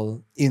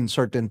people in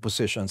certain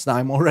positions. Now,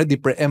 I'm already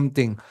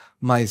preempting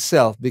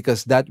myself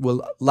because that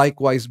will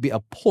likewise be a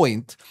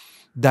point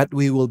that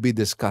we will be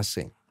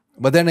discussing.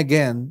 But then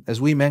again, as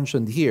we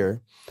mentioned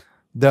here,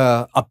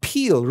 the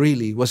appeal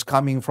really was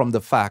coming from the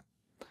fact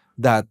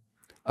that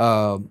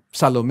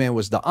Salome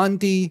was the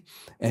auntie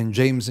and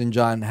James and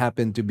John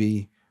happened to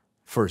be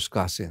first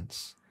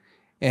cousins.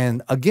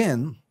 And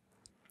again,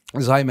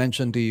 as I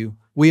mentioned to you,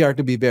 we are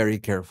to be very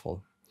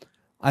careful.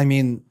 I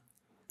mean,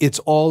 it's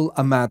all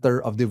a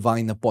matter of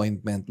divine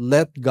appointment.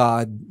 Let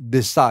God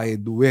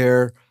decide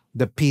where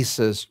the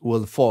pieces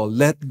will fall.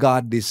 Let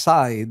God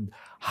decide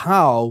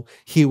how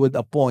He would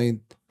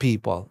appoint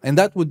people. And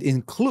that would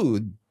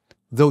include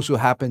those who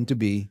happen to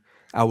be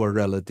our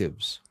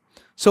relatives.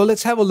 So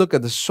let's have a look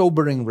at the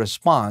sobering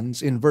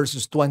response in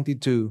verses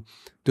 22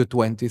 to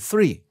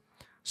 23.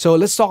 So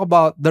let's talk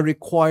about the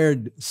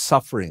required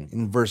suffering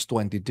in verse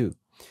 22.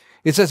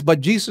 It says,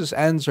 "But Jesus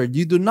answered,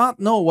 You do not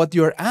know what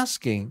you are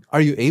asking.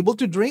 Are you able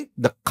to drink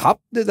the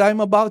cup that I am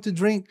about to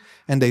drink?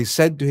 And they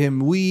said to him,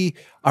 We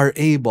are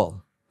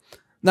able."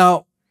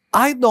 Now,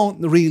 I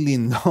don't really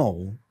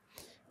know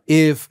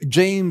if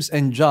James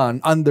and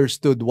John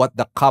understood what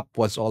the cup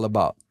was all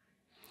about.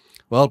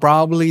 Well,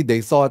 probably they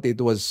thought it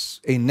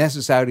was a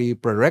necessary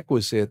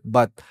prerequisite,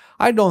 but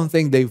I don't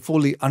think they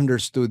fully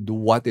understood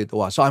what it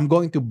was. So I'm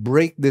going to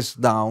break this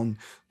down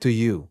to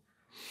you.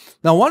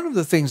 Now, one of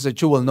the things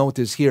that you will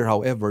notice here,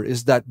 however,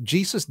 is that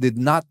Jesus did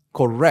not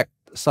correct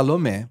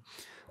Salome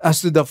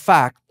as to the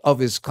fact of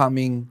his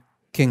coming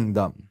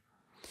kingdom.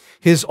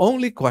 His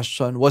only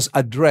question was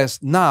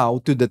addressed now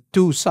to the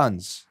two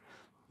sons,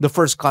 the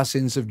first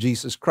cousins of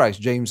Jesus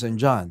Christ, James and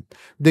John.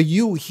 The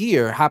you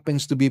here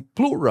happens to be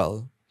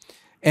plural,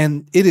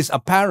 and it is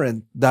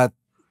apparent that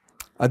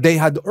they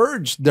had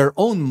urged their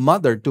own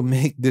mother to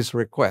make this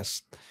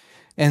request.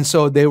 And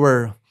so they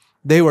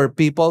were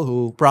people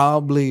who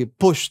probably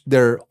pushed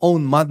their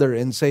own mother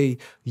and say,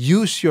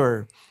 use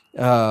your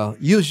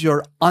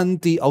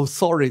auntie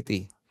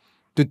authority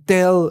to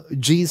tell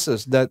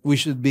Jesus that we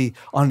should be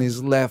on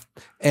his left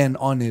and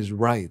on his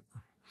right.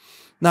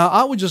 Now,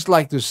 I would just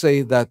like to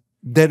say that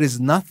there is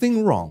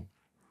nothing wrong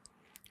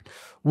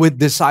with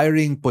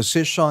desiring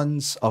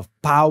positions of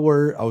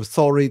power,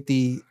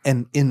 authority,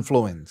 and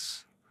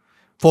influence,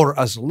 for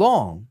as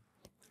long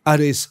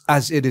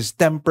as it is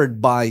tempered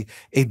by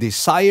a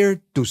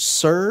desire to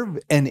serve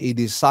and a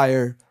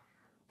desire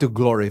to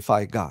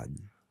glorify God.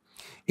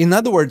 In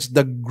other words,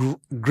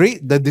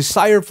 the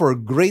desire for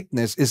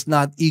greatness is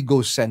not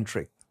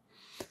egocentric.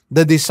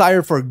 The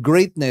desire for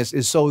greatness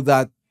is so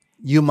that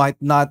you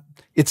might not,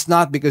 it's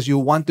not because you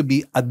want to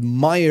be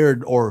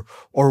admired or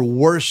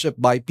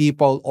worshipped by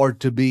people or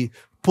to be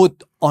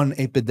put on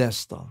a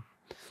pedestal.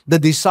 The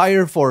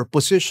desire for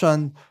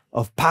position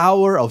of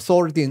power,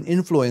 authority, and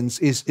influence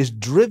is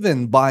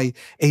driven by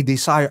a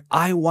desire.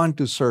 I want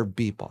to serve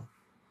people.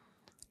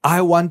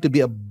 I want to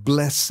be a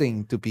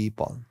blessing to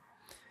people.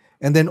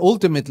 And then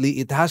ultimately,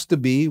 it has to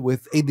be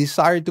with a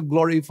desire to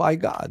glorify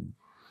God.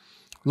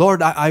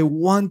 Lord, I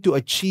want to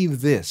achieve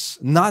this,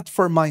 not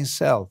for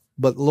myself,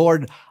 but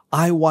Lord,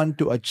 I want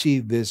to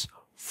achieve this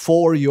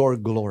for your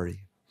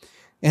glory.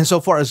 And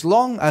so for as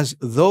long as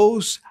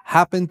those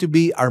happen to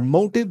be our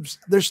motives,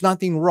 there's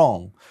nothing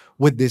wrong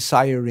with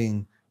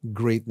desiring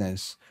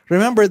greatness.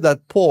 Remember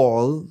that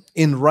Paul,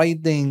 in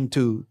writing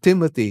to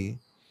Timothy,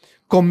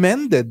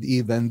 commended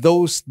even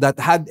those that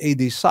had a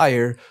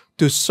desire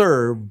to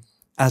serve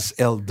as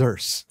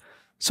elders.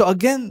 So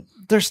again,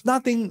 there's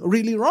nothing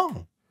really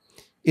wrong.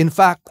 In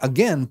fact,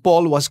 again,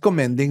 Paul was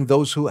commending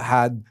those who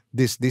had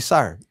this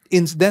desire.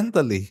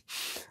 Incidentally,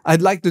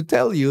 I'd like to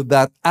tell you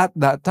that at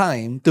that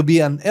time, to be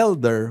an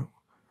elder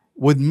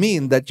would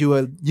mean that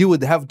you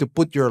would have to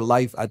put your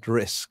life at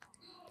risk.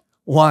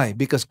 Why?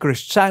 Because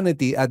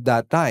Christianity at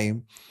that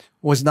time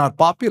was not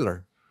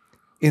popular.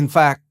 In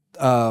fact,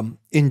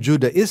 in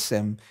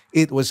Judaism,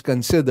 it was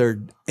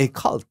considered a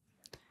cult.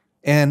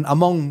 And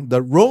among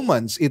the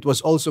Romans, it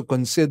was also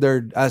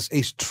considered as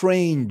a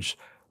strange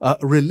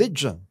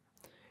religion.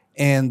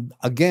 And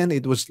again,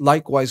 it was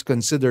likewise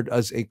considered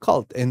as a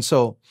cult. And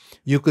so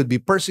you could be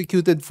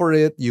persecuted for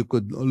it. You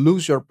could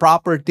lose your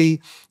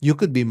property. You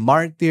could be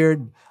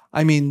martyred.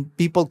 I mean,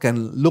 people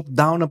can look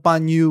down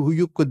upon you.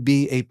 You could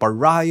be a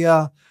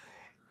pariah.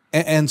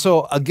 And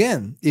so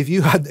again, if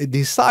you had a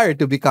desire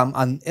to become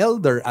an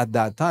elder at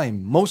that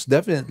time, most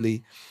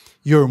definitely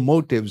your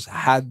motives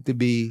had to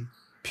be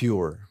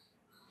pure.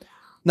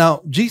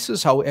 Now,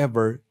 Jesus,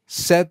 however,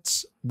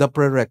 sets the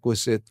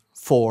prerequisite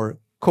for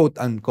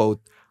quote-unquote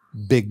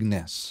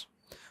bigness.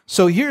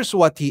 So here's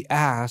what he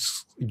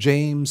asks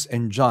James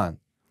and John.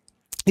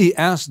 He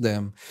asked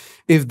them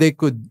if they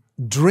could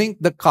drink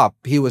the cup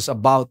he was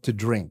about to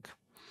drink.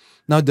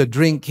 Now, the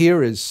drink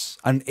here is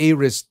an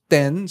aorist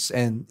tense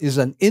and is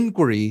an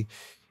inquiry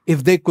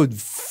if they could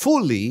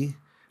fully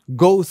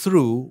go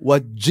through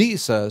what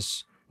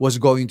Jesus was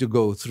going to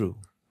go through.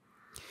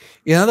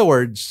 In other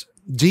words,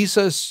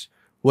 Jesus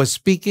was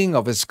speaking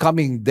of his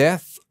coming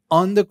death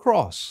on the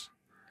cross.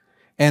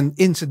 And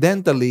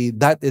incidentally,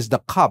 that is the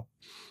cup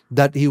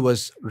that he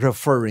was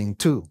referring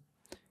to.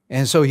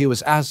 And so he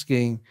was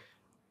asking,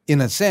 in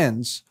a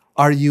sense,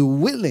 are you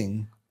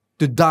willing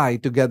to die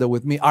together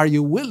with me? Are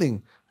you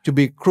willing to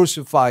be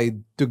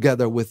crucified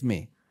together with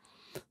me?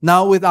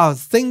 Now, without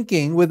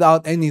thinking,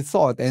 without any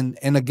thought, and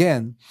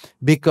again,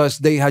 because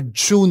they had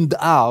tuned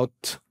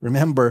out,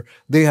 remember,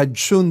 they had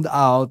tuned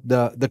out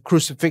the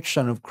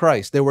crucifixion of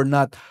Christ. They were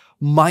not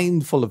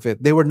mindful of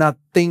it. They were not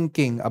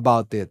thinking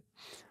about it.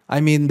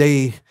 I mean,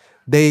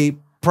 they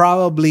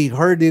probably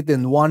heard it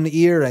in one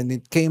ear and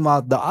it came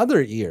out the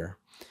other ear.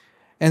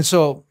 And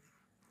so,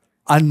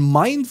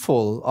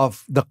 unmindful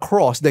of the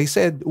cross, they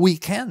said, we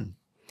can.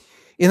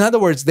 In other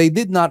words, they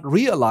did not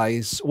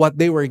realize what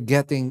they were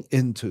getting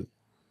into.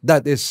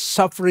 That is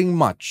suffering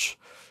much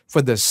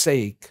for the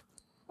sake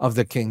of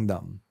the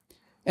kingdom.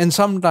 And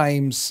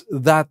sometimes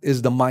that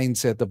is the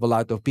mindset of a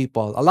lot of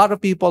people. A lot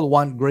of people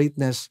want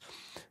greatness,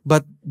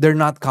 but they're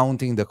not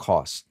counting the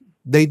cost.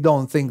 They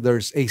don't think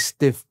there's a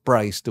stiff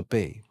price to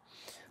pay.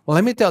 Well,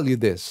 let me tell you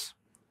this.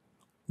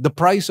 The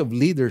price of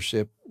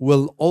leadership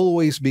will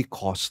always be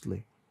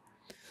costly.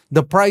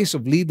 The price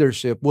of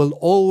leadership will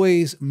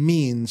always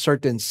mean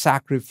certain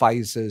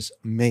sacrifices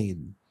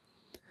made.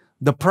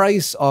 The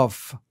price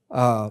of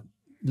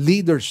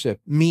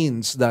leadership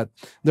means that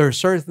there are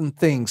certain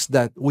things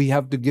that we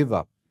have to give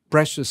up,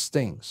 precious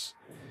things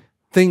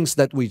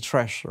that we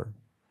treasure.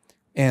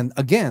 And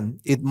again,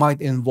 it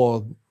might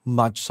involve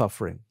much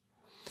suffering.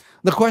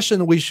 The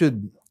question we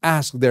should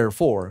ask,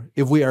 therefore,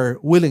 if we are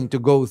willing to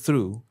go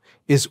through,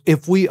 is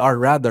if we are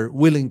rather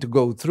willing to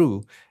go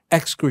through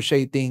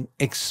excruciating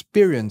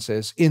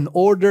experiences in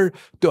order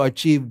to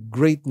achieve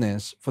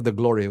greatness for the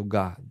glory of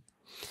God.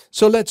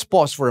 So let's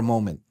pause for a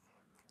moment.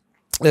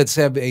 Let's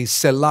have a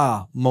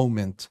Selah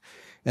moment.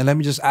 And let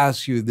me just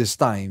ask you this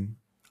time,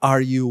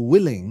 are you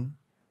willing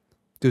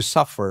to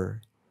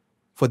suffer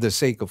for the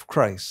sake of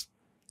Christ?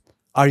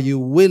 Are you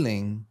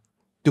willing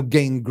to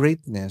gain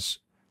greatness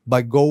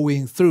by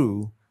going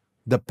through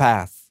the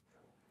path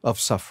of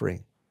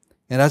suffering?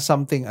 And that's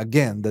something,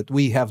 again, that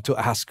we have to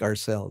ask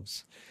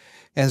ourselves.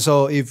 And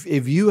so if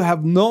you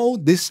have no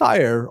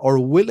desire or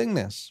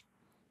willingness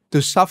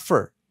to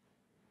suffer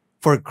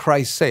for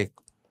Christ's sake,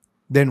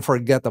 then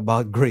forget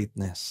about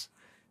greatness.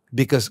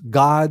 Because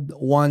God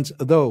wants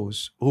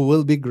those who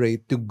will be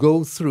great to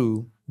go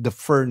through the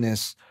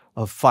furnace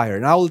of fire.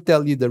 And I will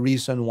tell you the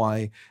reason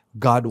why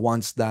God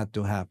wants that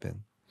to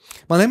happen.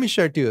 But let me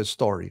share to you a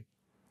story.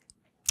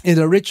 In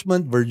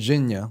Richmond,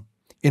 Virginia,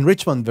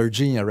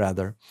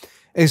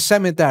 a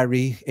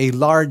cemetery, a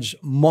large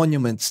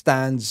monument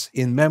stands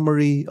in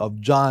memory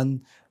of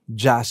John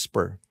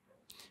Jasper,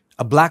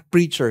 a black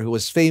preacher who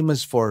was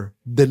famous for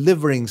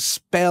delivering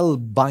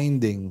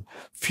spell-binding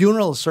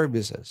funeral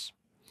services.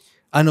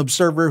 An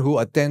observer who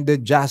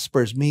attended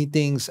Jasper's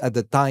meetings at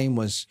the time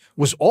was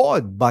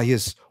awed by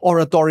his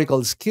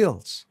oratorical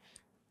skills.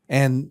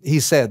 And he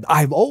said,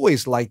 "I've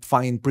always liked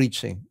fine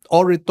preaching.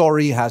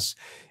 Oratory has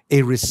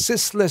a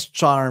resistless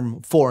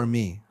charm for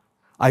me.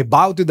 I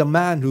bow to the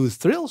man who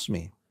thrills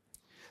me."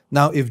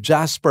 Now, if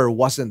Jasper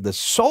wasn't the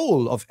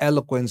soul of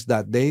eloquence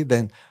that day,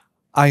 then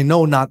I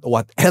know not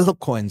what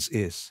eloquence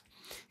is.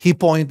 He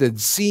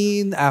pointed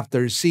scene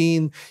after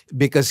scene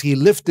because he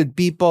lifted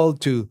people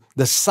to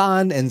the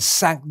sun and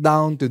sank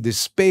down to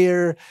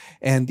despair,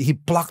 and he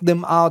plucked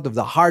them out of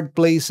the hard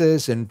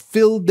places and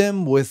filled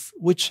them with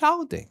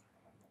shouting.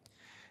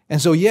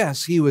 And so,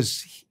 yes, he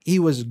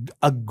was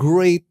a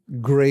great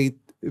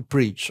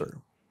preacher.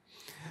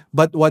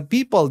 But what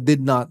people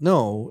did not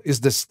know is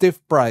the stiff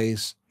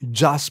price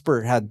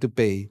Jasper had to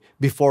pay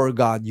before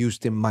God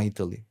used him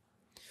mightily.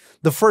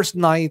 The first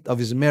night of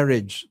his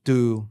marriage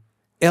to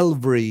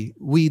Elvery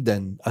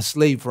Whedon, a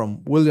slave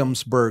from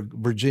Williamsburg,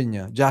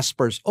 Virginia,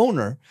 Jasper's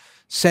owner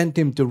sent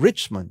him to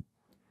Richmond,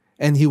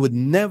 and he would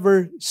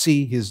never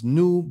see his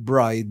new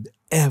bride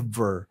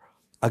ever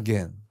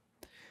again.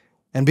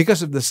 And because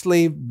the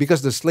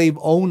slave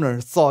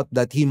owner thought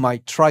that he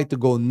might try to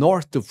go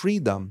north to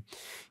freedom,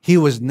 he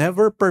was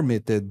never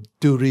permitted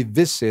to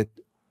revisit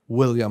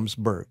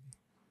Williamsburg.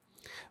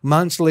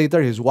 Months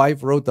later, his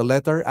wife wrote a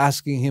letter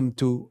asking him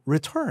to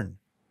return.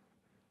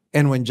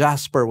 And when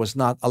Jasper was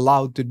not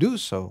allowed to do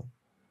so,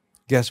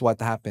 guess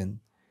what happened?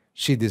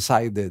 She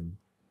decided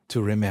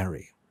to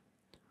remarry.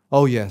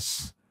 Oh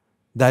yes,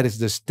 that is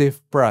the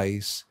stiff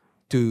price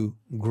to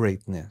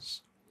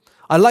greatness.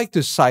 I like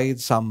to cite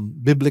some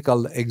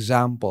biblical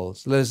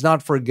examples. Let us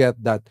not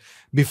forget that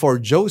before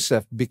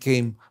Joseph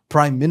became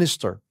prime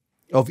minister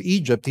of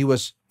Egypt, he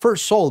was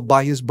first sold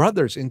by his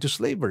brothers into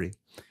slavery.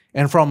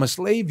 And from a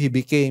slave, he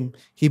became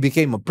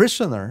a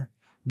prisoner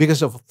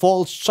because of a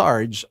false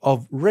charge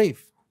of rape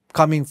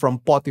coming from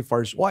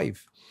Potiphar's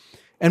wife.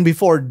 And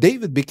before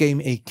David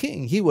became a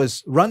king, he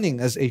was running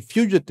as a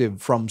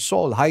fugitive from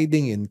Saul,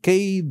 hiding in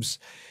caves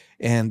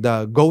and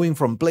going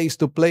from place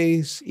to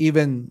place,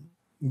 even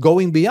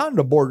going beyond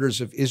the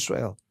borders of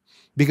Israel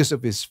because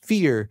of his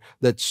fear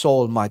that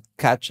Saul might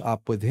catch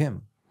up with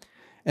him.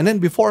 And then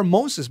before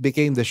Moses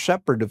became the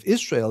shepherd of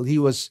Israel, he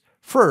was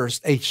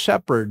first a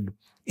shepherd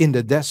in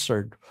the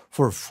desert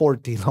for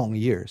 40 long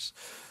years.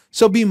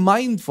 So be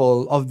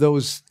mindful of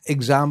those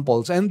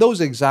examples. And those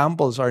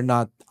examples are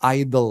not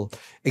idle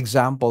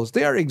examples.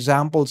 They are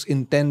examples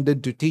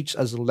intended to teach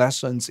us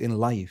lessons in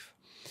life.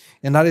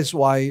 And that is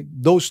why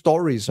those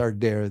stories are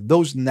there.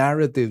 Those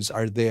narratives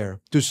are there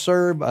to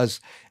serve as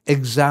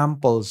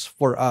examples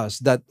for us,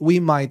 that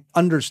we might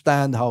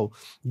understand how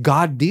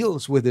God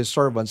deals with his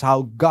servants,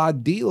 how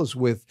God deals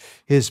with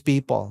his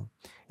people.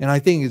 And I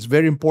think it's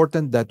very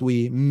important that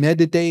we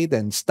meditate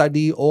and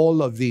study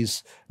all of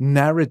these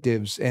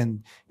narratives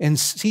and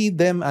see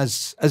them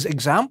as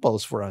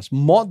examples for us,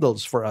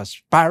 models for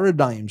us,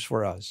 paradigms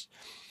for us.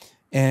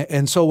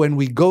 And so when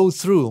we go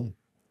through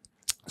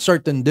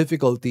certain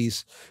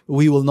difficulties,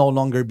 we will no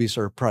longer be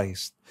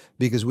surprised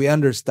because we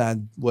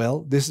understand,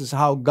 well, this is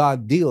how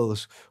God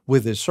deals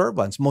with his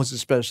servants, most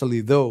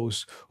especially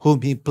those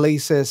whom he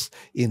places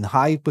in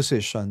high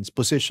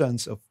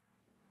positions of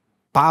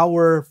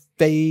power,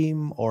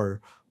 fame,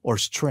 or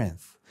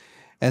strength.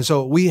 And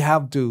so we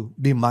have to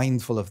be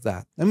mindful of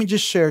that. Let me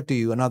just share to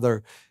you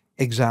another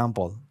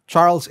example.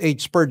 Charles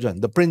H.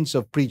 Spurgeon, the Prince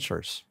of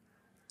Preachers.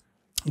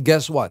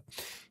 Guess what?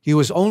 He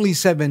was only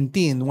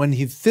 17 when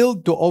he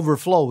filled to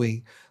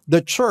overflowing the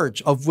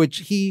church of which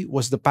he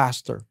was the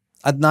pastor.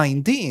 At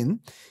 19,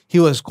 he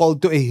was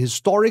called to a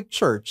historic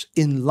church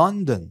in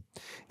London.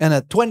 And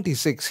at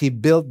 26, he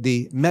built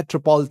the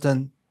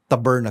Metropolitan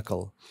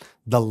Tabernacle,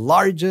 the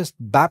largest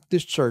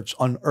Baptist church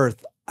on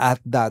earth at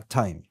that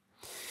time.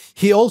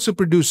 He also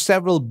produced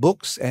several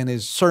books, and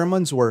his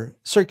sermons were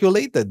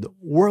circulated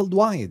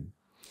worldwide.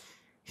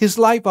 His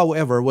life,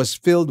 however, was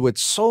filled with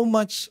so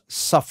much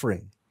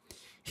suffering.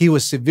 He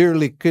was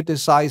severely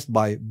criticized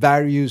by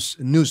various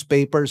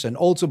newspapers and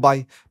also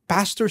by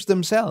pastors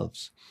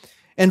themselves.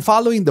 And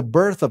following the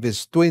birth of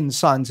his twin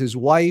sons, his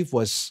wife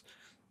was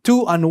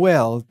too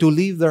unwell to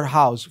leave their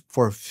house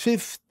for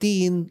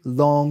 15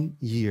 long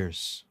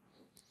years.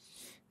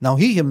 Now,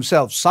 he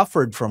himself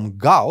suffered from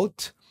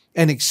gout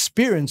and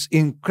experienced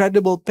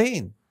incredible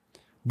pain,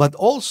 but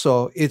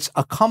also its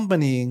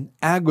accompanying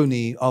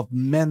agony of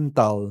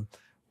mental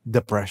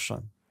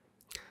depression.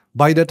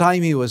 By the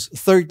time he was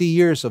 30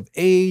 years of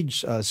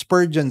age,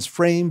 Spurgeon's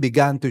frame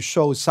began to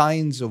show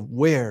signs of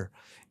wear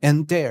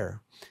and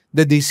tear.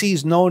 The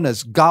disease known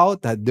as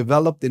gout had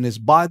developed in his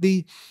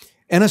body,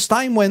 and as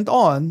time went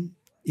on,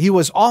 he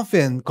was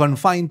often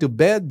confined to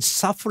bed,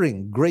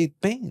 suffering great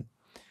pain.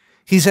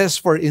 He says,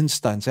 for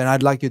instance, and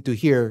I'd like you to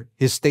hear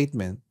his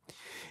statement,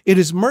 "It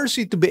is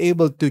mercy to be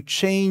able to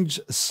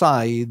change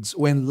sides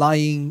when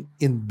lying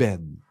in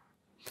bed."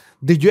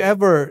 Did you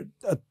ever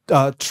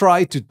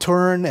try to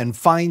turn and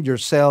find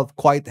yourself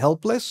quite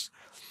helpless?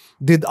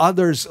 Did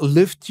others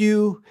lift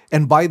you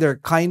and by their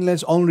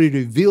kindness only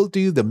reveal to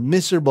you the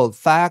miserable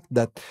fact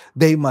that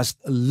they must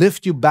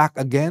lift you back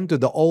again to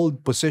the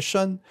old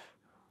position?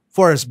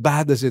 For as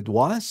bad as it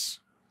was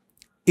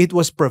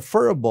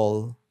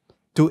preferable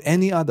to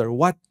any other.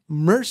 What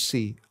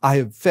mercy I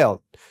have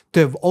felt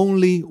to have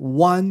only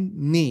one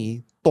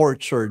knee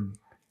tortured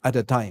at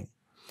a time.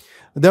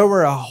 There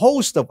were a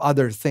host of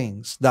other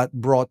things that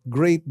brought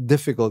great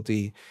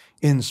difficulty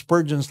in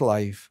Spurgeon's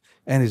life,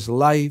 and his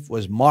life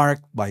was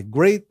marked by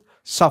great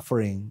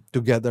suffering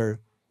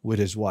together with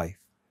his wife.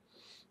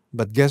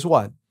 But guess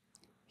what?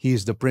 He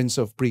is the Prince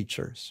of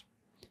Preachers.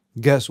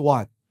 Guess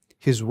what?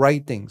 His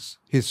writings,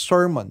 his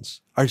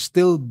sermons are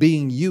still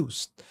being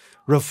used,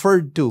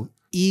 referred to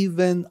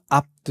even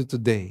up to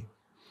today.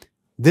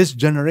 This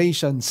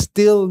generation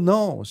still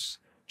knows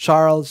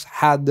Charles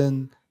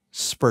Haddon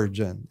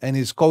Spurgeon, and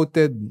he's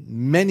quoted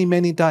many,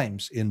 many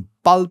times in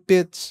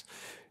pulpits,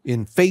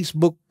 in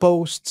Facebook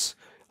posts.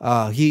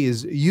 He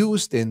is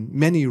used in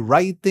many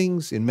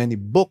writings, in many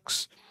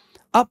books,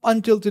 up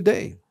until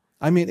today.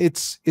 I mean,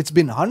 it's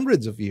been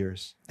hundreds of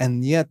years,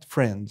 and yet,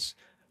 friends,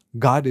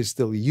 God is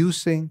still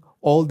using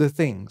all the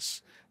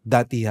things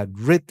that he had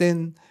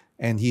written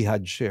and he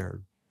had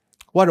shared.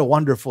 What a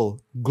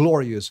wonderful,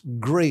 glorious,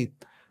 great,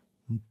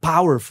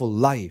 powerful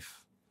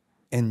life.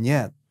 And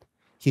yet,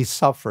 he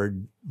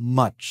suffered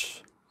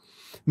much.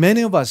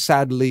 Many of us,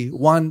 sadly,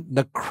 want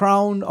the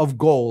crown of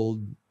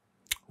gold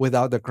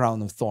without the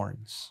crown of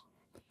thorns.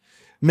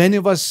 Many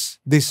of us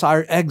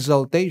desire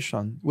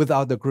exaltation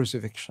without the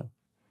crucifixion.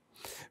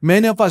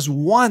 Many of us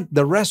want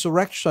the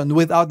resurrection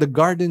without the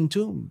garden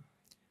tomb.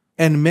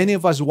 And many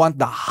of us want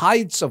the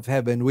heights of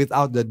heaven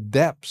without the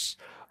depths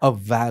of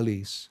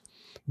valleys.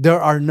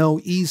 There are no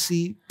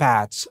easy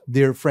paths,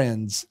 dear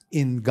friends,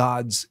 in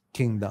God's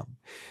kingdom.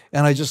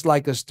 And I just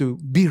like us to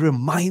be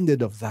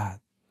reminded of that.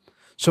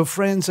 So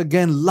friends,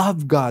 again,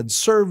 love God,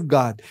 serve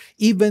God,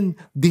 even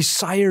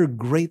desire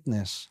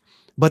greatness.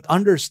 But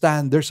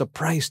understand there's a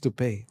price to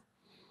pay.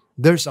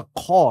 There's a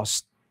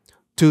cost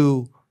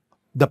to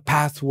the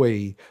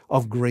pathway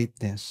of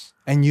greatness.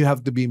 And you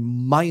have to be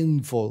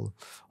mindful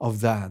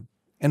of that.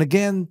 And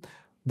again,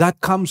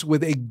 that comes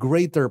with a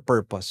greater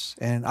purpose.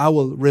 And I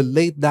will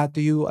relate that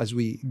to you as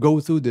we go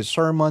through the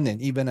sermon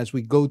and even as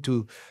we go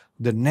to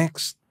the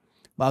next.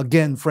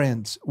 Again,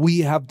 friends, we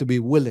have to be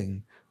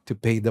willing to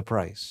pay the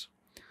price.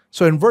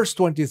 So in verse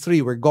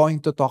 23, we're going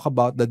to talk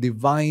about the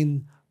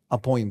divine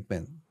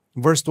appointment.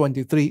 Verse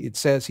 23, it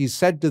says, he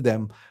said to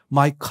them,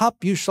 "My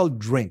cup you shall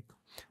drink,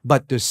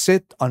 but to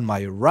sit on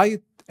my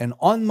right and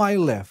on my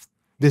left,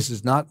 this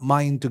is not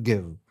mine to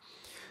give,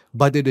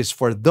 but it is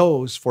for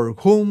those for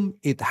whom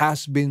it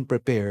has been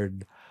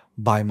prepared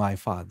by my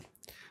Father."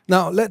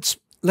 Now, let's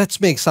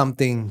make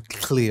something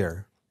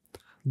clear.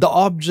 The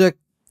object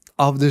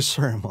of this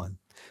sermon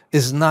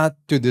is not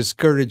to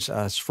discourage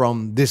us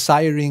from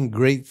desiring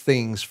great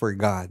things for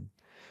God,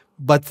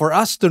 but for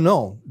us to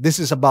know this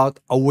is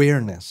about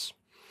awareness,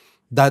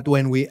 that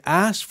when we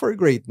ask for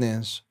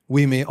greatness,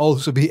 we may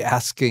also be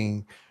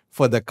asking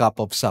for the cup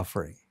of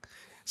suffering.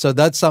 So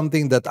that's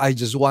something that I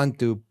just want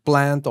to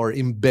plant or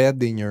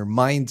embed in your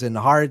minds and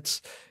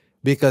hearts,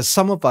 because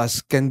some of us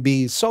can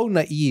be so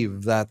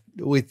naive that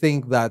we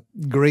think that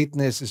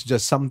greatness is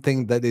just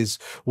something that is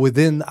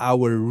within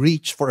our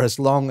reach for as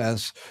long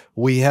as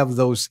we have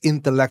those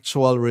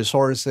intellectual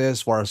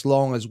resources, for as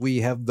long as we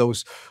have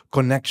those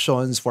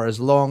connections, for as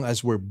long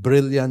as we're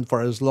brilliant,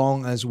 for as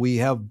long as we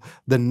have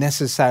the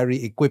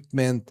necessary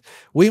equipment.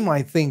 We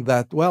might think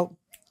that, well,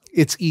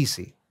 it's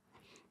easy.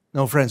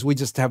 No, friends, we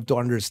just have to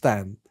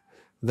understand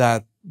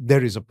that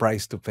there is a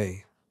price to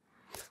pay.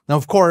 Now,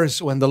 of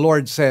course, when the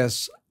Lord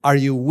says, "Are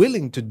you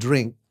willing to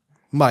drink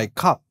my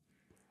cup?"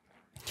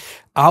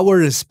 Our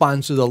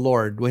response to the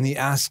Lord when he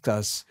asks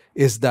us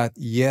is that,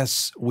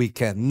 yes, we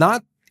can.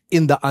 Not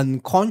in the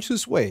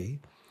unconscious way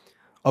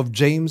of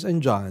James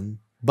and John,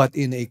 but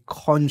in a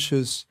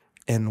conscious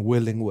and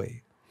willing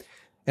way.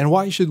 And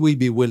why should we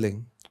be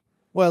willing?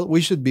 Well,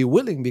 we should be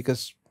willing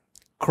because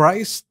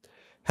Christ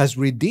has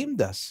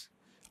redeemed us.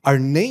 Our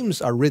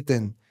names are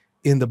written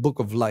in the book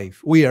of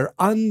life. We are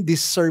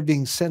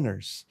undeserving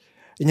sinners.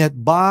 And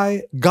yet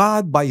by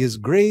His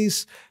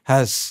grace,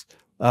 has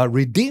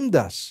redeemed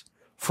us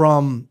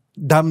from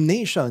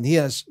damnation. He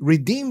has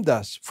redeemed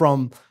us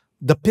from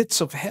the pits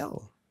of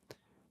hell.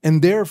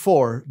 And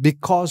therefore,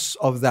 because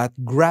of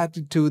that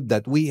gratitude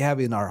that we have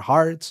in our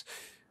hearts,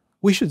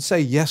 we should say,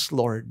 yes,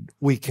 Lord,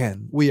 we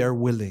can. We are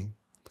willing.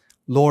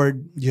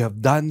 Lord, you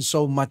have done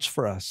so much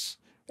for us,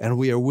 and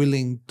we are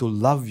willing to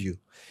love you.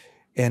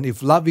 And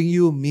if loving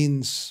you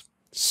means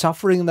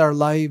suffering in our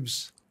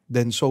lives,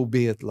 then so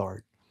be it,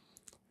 Lord.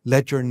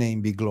 Let your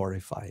name be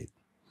glorified.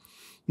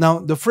 Now,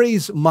 the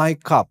phrase my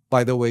cup,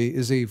 by the way,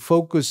 is a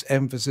focus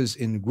emphasis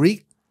in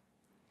Greek.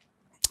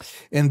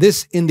 And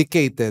this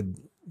indicated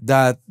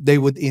that they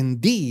would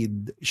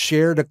indeed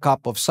share the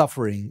cup of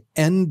suffering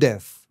and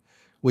death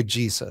with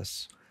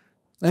Jesus.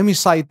 Let me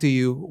cite to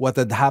you what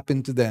had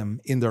happened to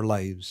them in their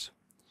lives.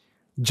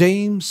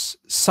 James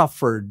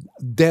suffered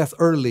death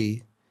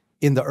early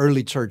in the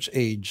early church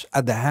age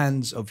at the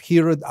hands of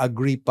Herod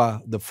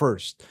Agrippa I.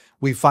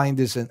 We find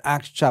this in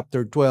Acts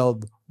chapter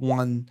 12,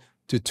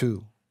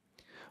 1-2.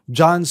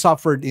 John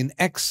suffered in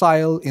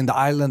exile in the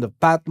island of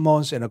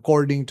Patmos, and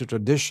according to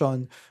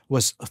tradition,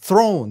 was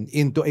thrown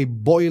into a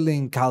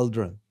boiling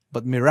cauldron.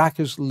 But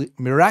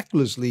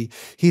miraculously,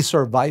 he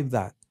survived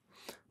that.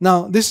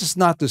 Now, this is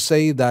not to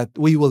say that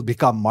we will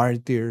become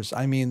martyrs.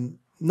 I mean,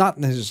 not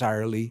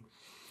necessarily.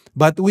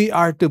 But we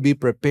are to be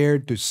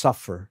prepared to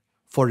suffer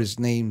for His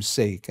name's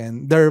sake.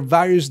 And there are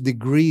various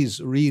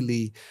degrees,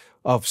 really,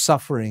 of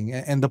suffering.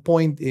 And the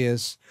point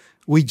is,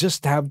 we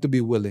just have to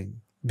be willing.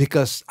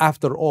 Because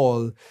after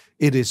all,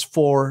 it is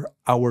for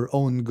our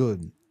own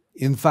good.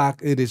 In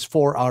fact, it is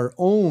for our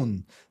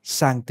own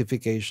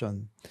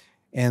sanctification.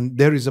 And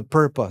there is a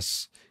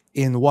purpose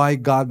in why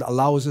God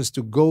allows us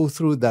to go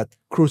through that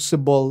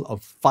crucible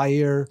of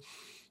fire,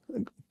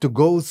 to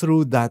go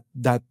through that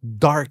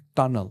dark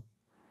tunnel.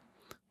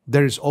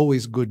 There is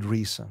always good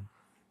reason.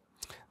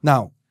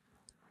 Now,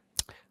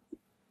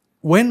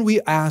 when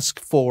we ask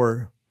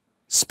for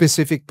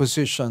specific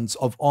positions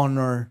of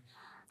honor,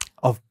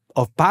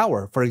 of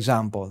power, for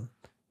example,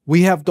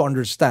 we have to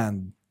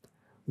understand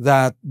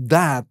that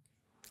at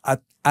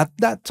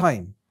that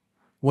time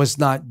was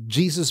not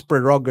Jesus'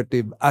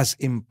 prerogative as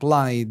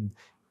implied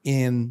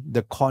in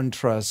the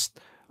contrast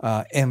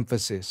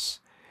emphasis.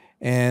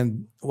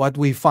 And what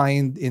we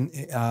find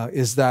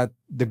is that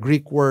the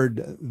Greek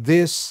word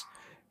this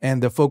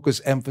and the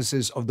focus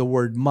emphasis of the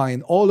word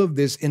mine, all of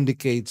this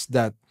indicates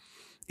that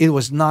it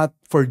was not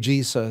for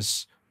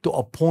Jesus to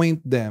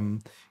appoint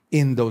them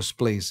in those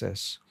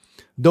places.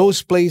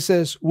 Those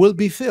places will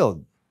be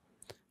filled,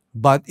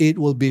 but it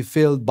will be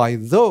filled by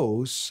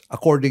those,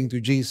 according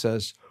to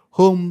Jesus,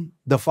 whom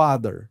the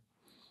Father,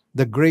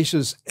 the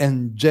gracious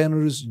and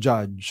generous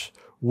judge,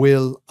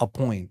 will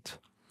appoint.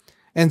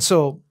 And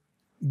so,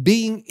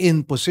 being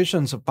in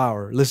positions of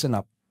power, listen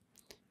up,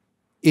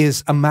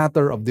 is a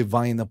matter of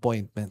divine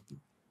appointment.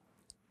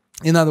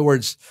 In other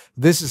words,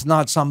 this is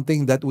not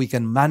something that we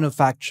can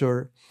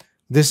manufacture.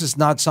 This is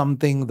not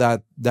something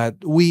that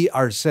we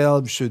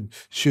ourselves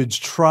should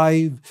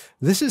strive.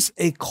 This is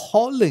a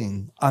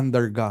calling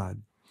under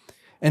God.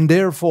 And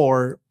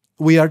therefore,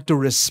 we are to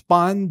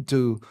respond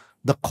to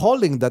the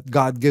calling that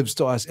God gives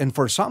to us. And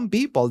for some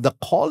people, the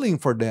calling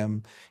for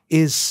them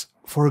is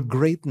for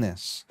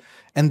greatness.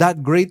 And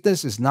that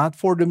greatness is not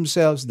for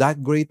themselves.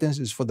 That greatness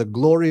is for the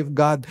glory of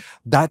God.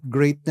 That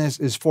greatness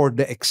is for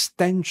the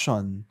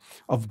extension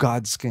of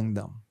God's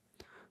kingdom.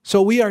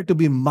 So we are to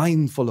be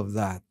mindful of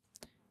that.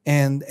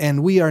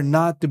 And we are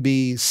not to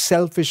be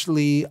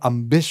selfishly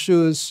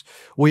ambitious.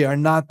 We are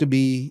not to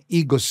be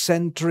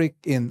egocentric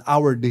in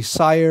our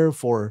desire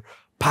for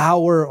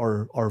power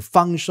or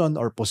function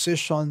or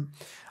position.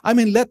 I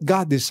mean, let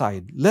God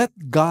decide.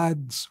 Let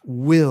God's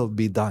will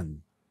be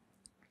done.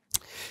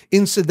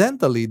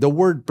 Incidentally, the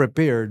word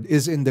prepared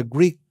is in the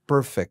Greek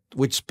perfect,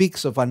 which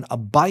speaks of an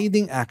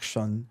abiding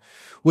action,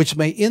 which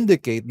may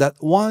indicate that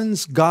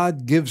once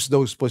God gives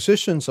those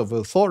positions of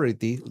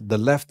authority, the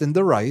left and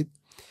the right,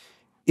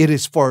 it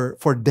is for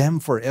them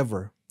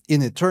forever,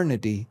 in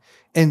eternity,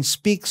 and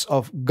speaks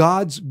of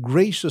God's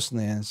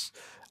graciousness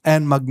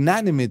and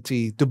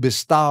magnanimity to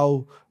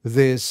bestow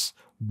this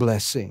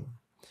blessing.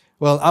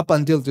 Well, up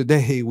until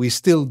today, we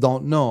still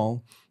don't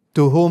know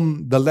to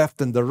whom the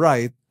left and the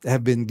right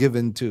have been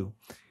given to.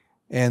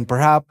 And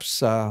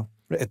perhaps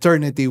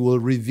eternity will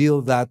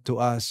reveal that to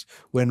us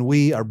when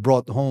we are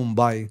brought home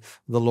by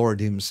the Lord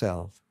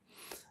Himself.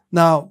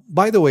 Now,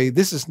 by the way,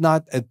 this is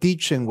not a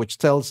teaching which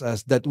tells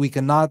us that we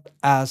cannot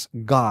ask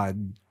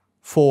God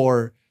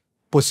for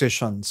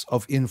positions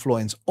of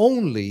influence,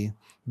 only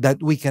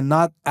that we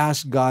cannot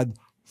ask God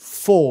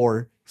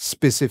for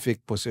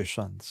specific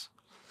positions.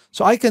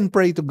 So I can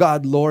pray to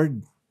God,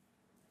 Lord,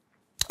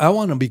 I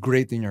want to be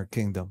great in your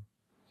kingdom.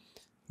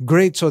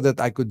 Great so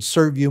that I could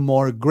serve you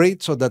more.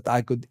 Great so that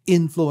I could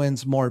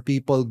influence more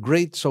people.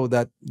 Great so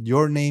that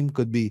your name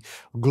could be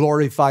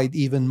glorified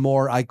even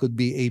more. I could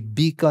be a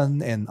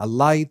beacon and a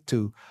light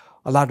to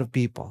a lot of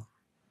people.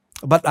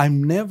 But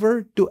I'm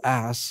never to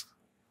ask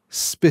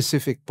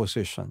specific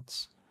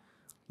positions.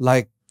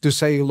 Like to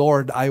say,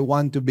 Lord, I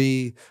want to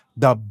be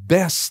the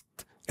best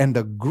and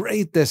the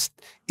greatest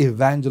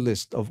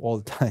evangelist of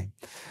all time.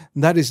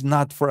 That is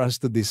not for us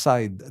to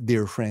decide,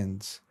 dear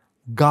friends.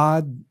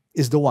 God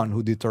is the one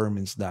who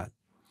determines that.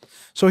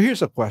 So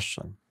here's a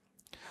question.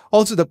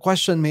 Also, the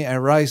question may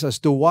arise as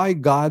to why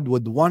God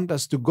would want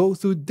us to go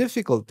through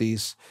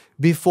difficulties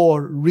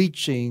before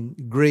reaching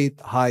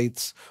great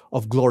heights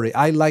of glory.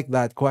 I like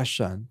that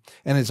question,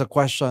 and it's a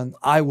question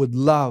I would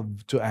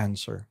love to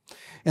answer.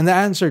 And the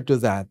answer to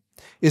that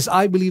is,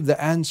 I believe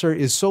the answer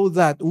is so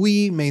that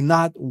we may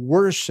not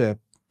worship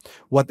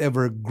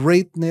whatever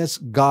greatness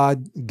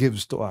God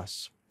gives to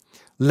us,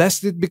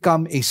 lest it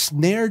become a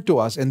snare to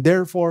us and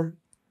therefore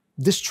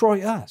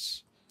destroy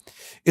us.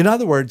 In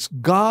other words,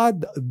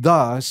 God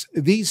does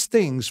these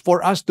things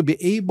for us to be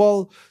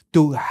able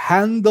to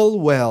handle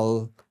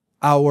well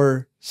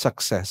our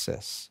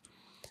successes.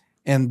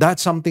 And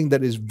that's something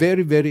that is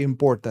very, very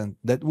important,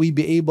 that we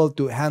be able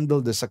to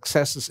handle the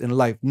successes in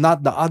life,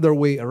 not the other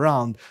way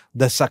around,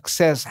 the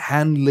success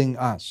handling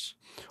us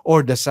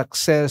or the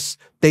success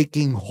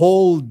taking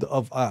hold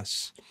of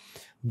us.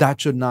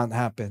 That should not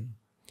happen.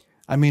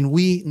 I mean,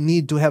 we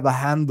need to have a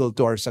handle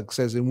to our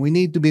success, and we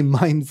need to be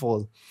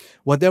mindful.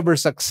 Whatever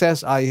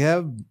success I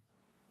have,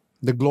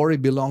 the glory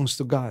belongs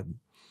to God.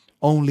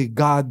 Only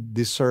God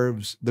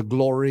deserves the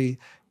glory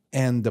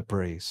and the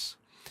praise.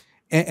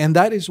 And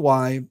that is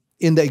why,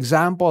 in the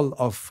example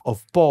of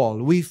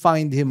Paul, we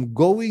find him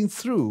going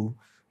through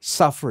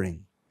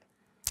suffering.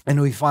 And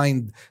we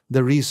find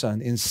the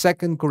reason in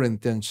 2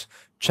 Corinthians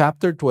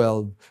chapter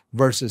 12,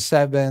 verses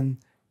 7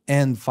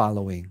 and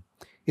following.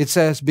 It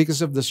says,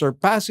 because of the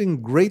surpassing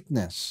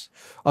greatness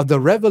of the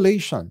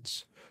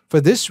revelations,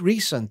 for this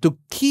reason, to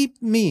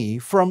keep me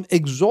from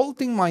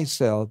exalting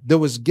myself, there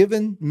was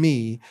given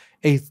me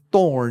a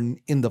thorn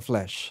in the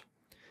flesh,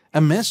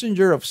 a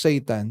messenger of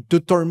Satan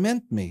to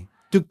torment me,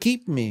 to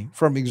keep me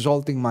from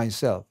exalting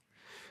myself.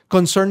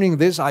 Concerning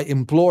this, I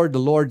implored the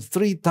Lord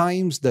 3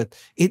 times that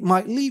it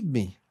might leave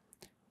me.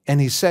 And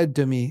he said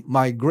to me,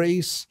 my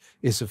grace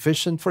is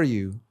sufficient for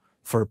you,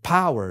 for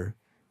power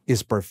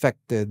is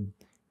perfected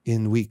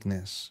in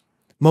weakness.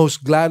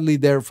 Most gladly,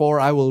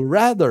 therefore, I will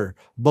rather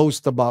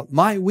boast about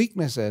my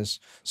weaknesses,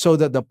 so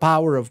that the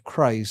power of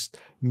Christ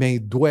may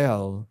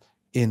dwell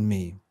in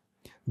me.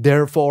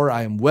 Therefore,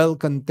 I am well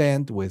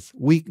content with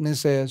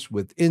weaknesses,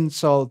 with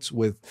insults,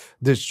 with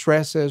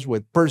distresses,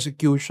 with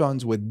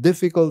persecutions, with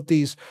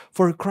difficulties,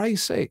 for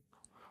Christ's sake.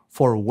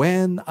 For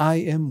when I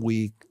am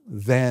weak,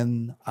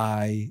 then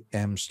I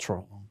am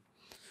strong.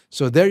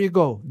 So there you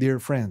go, dear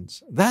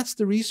friends. That's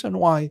the reason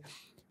why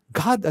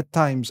God at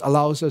times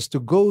allows us to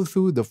go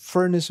through the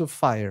furnace of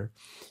fire.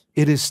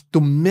 It is to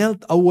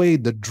melt away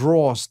the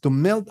dross, to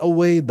melt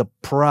away the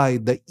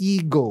pride, the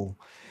ego.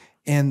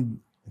 And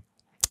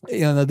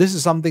this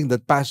is something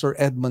that Pastor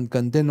Edmond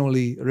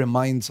continually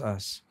reminds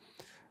us,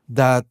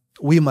 that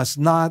we must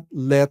not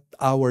let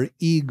our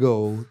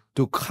ego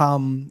to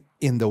come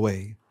in the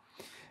way.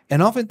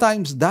 And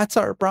oftentimes that's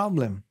our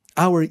problem,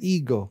 our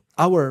ego,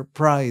 our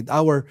pride,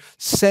 our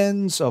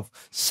sense of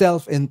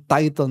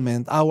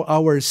self-entitlement,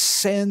 our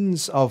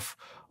sense of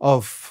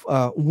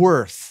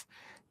worth.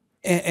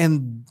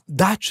 And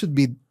that should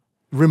be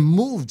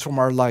removed from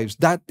our lives.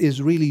 That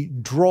is really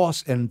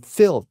dross and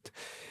filth.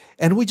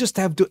 And we just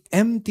have to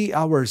empty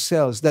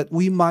ourselves that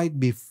we might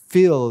be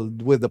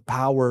filled with the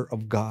power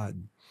of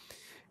God.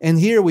 And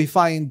here we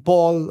find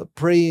Paul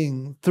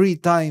praying 3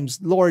 times,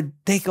 Lord,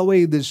 take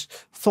away this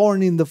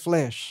thorn in the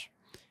flesh.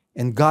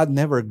 And God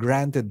never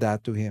granted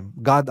that to him.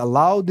 God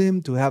allowed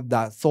him to have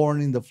that thorn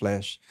in the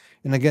flesh.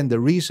 And again, the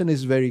reason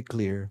is very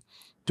clear,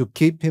 to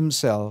keep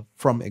himself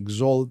from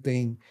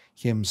exalting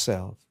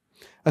himself.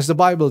 As the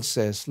Bible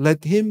says,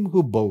 let him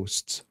who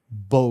boasts,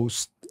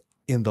 boast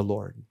in the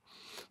Lord.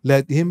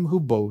 Let him who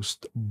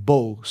boasts,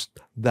 boast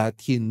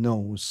that he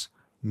knows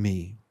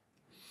me.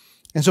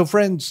 And so,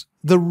 friends,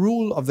 the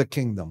rule of the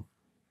kingdom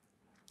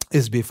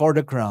is before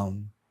the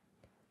crown,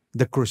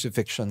 the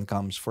crucifixion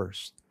comes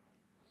first.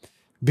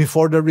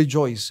 Before the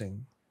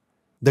rejoicing,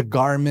 the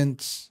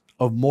garments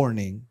of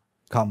mourning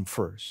come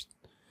first.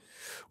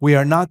 We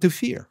are not to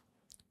fear,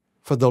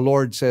 for the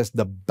Lord says,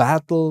 the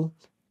battle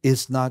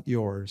is not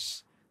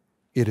yours,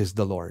 it is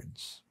the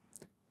Lord's.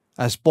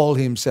 As Paul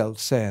himself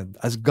said,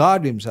 as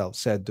God himself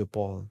said to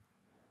Paul,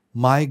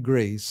 my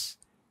grace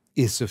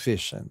is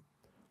sufficient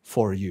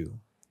for you.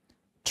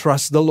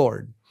 Trust the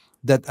Lord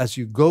that as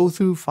you go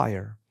through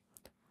fire,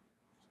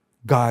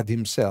 God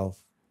himself,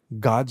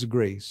 God's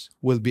grace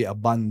will be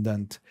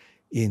abundant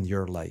in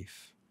your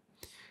life.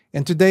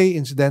 And today,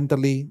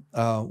 incidentally,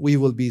 we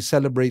will be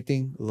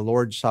celebrating the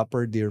Lord's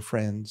Supper, dear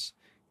friends.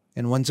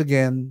 And once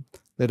again,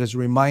 let us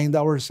remind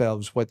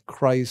ourselves what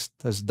Christ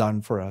has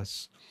done for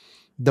us.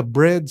 The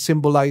bread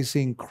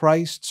symbolizing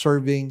Christ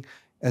serving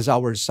as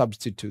our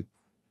substitute,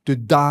 to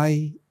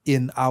die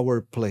in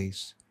our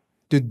place,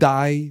 to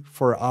die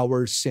for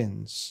our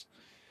sins,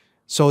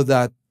 so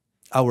that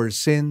our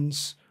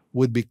sins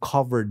would be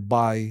covered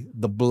by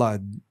the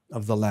blood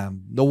of the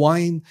Lamb. The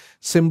wine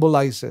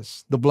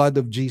symbolizes the blood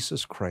of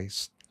Jesus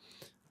Christ.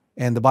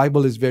 And the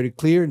Bible is very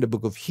clear in the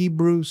book of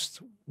Hebrews,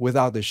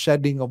 without the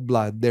shedding of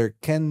blood, there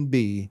can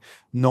be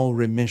no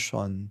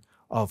remission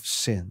of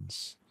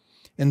sins.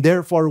 And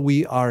therefore,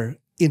 we are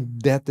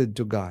indebted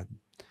to God.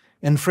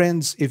 And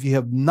friends, if you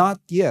have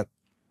not yet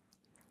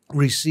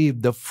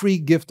received the free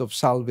gift of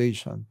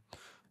salvation,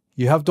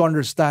 you have to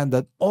understand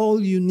that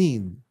all you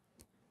need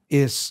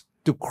is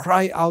to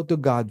cry out to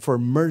God for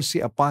mercy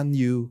upon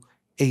you,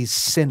 a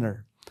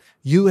sinner.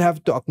 You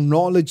have to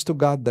acknowledge to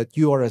God that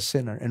you are a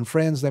sinner. And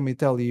friends, let me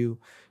tell you,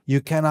 you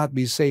cannot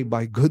be saved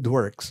by good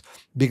works,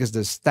 because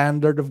the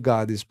standard of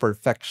God is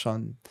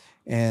perfection.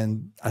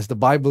 And as the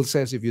Bible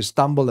says, if you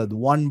stumble at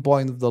one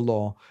point of the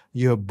law,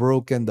 you have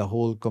broken the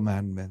whole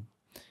commandment.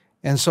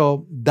 And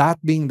so,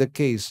 that being the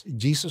case,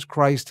 Jesus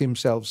Christ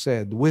himself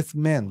said, with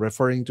men,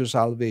 referring to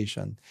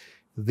salvation,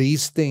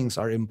 these things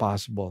are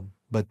impossible.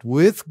 But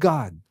with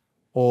God,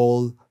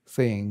 all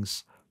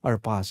things are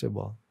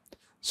possible.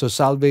 So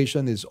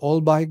salvation is all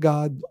by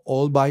God,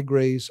 all by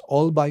grace,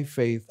 all by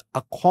faith,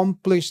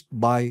 accomplished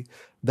by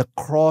the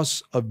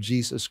cross of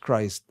Jesus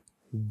Christ.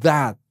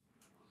 That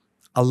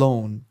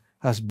alone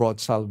has brought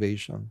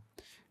salvation.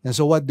 And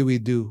so what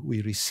do?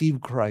 We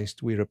receive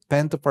Christ. We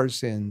repent of our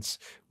sins.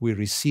 We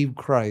receive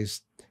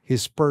Christ,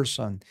 his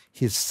person,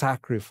 his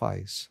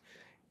sacrifice.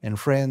 And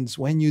friends,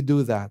 when you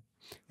do that,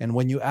 and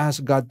when you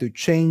ask God to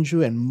change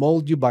you and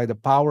mold you by the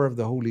power of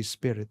the Holy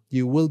Spirit,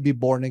 you will be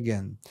born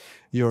again.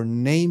 Your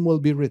name will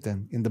be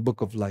written in the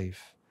book of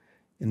life,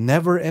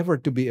 never ever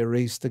to be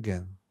erased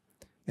again.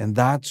 And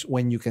that's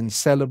when you can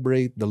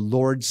celebrate the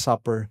Lord's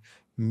Supper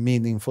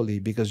meaningfully,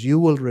 because you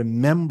will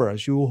remember,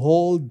 as you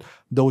hold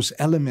those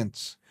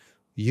elements,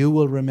 you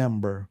will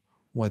remember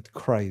what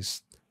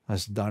Christ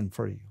has done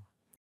for you.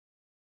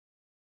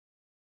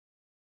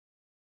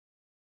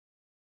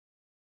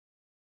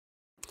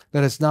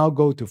 Let us now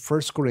go to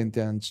 1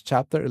 Corinthians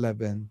chapter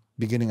 11,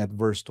 beginning at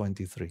verse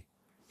 23.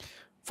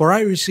 For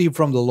I received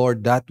from the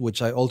Lord that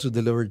which I also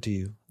delivered to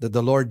you, that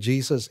the Lord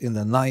Jesus, in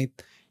the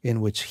night in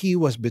which he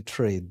was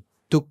betrayed,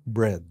 took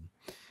bread.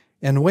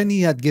 And when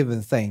he had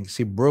given thanks,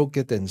 he broke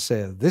it and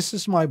said, "This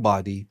is my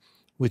body,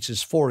 which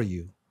is for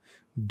you.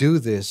 Do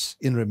this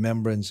in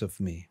remembrance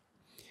of me."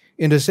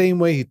 In the same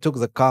way, he took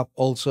the cup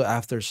also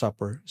after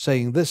supper,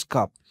 saying, "This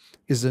cup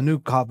is the new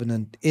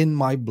covenant in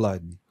my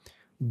blood.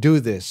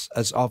 Do this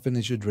as often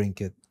as you drink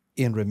it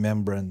in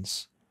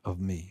remembrance of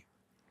me."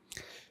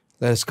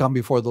 Let us come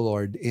before the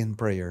Lord in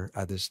prayer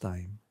at this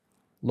time.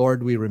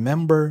 Lord, we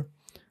remember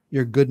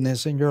your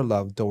goodness and your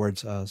love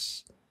towards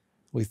us.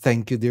 We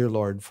thank you, dear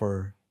Lord,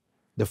 for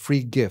the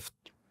free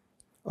gift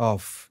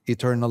of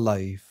eternal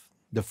life,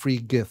 the free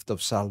gift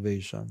of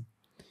salvation.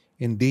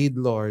 Indeed,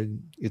 Lord,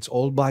 it's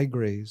all by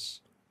grace,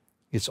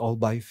 it's all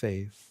by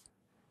faith,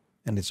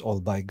 and it's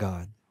all by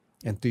God.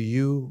 And to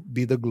you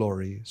be the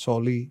glory,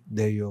 soli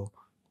Deo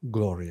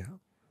Gloria.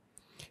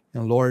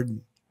 And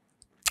Lord,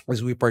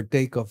 as we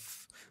partake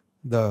of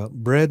the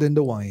bread and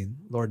the wine,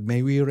 Lord,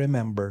 may we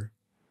remember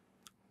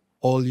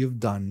all you've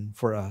done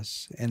for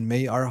us, and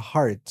may our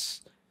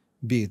hearts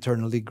be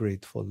eternally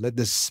grateful. Let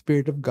the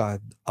Spirit of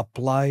God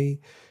apply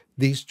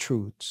these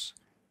truths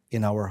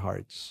in our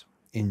hearts.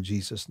 In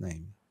Jesus'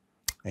 name,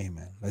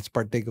 amen. Let's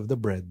partake of the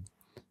bread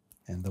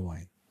and the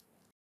wine.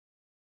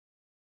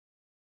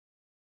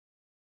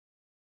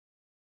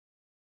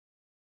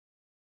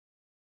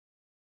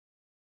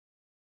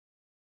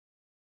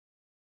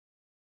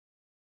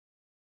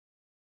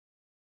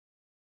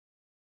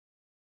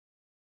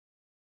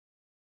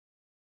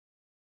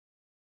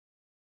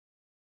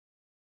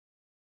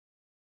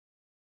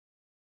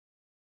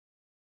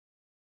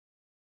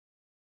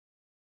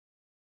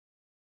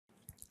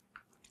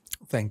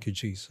 Thank you,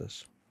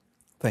 Jesus.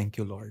 Thank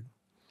you, Lord.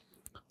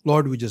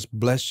 Lord, we just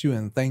bless you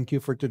and thank you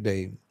for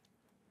today.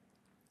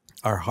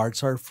 Our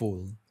hearts are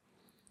full.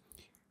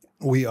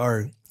 We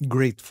are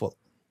grateful.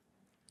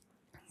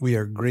 We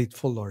are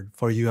grateful, Lord,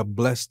 for you have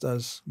blessed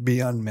us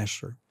beyond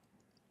measure.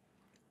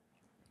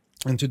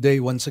 And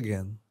today, once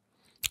again,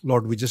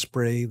 Lord, we just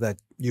pray that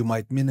you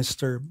might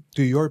minister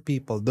to your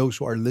people, those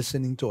who are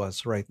listening to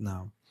us right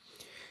now.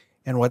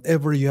 And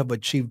whatever you have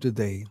achieved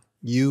today,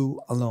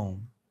 you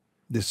alone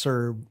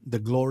deserve the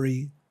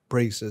glory,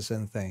 praises,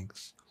 and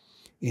thanks.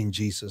 In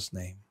Jesus'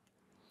 name,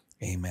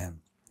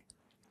 amen.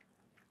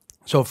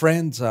 So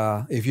friends,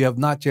 if you have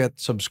not yet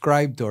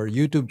subscribed to our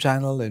YouTube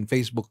channel and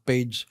Facebook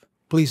page,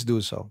 please do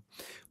so.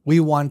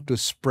 We want to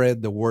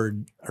spread the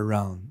word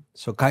around.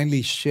 So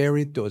kindly share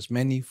it to as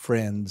many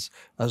friends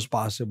as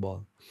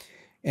possible.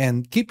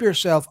 And keep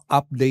yourself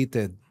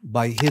updated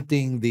by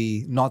hitting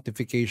the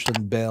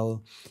notification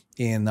bell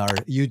in our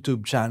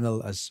YouTube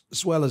channel as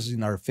well as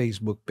in our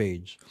Facebook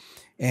page.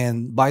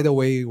 And by the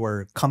way,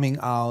 we're coming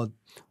out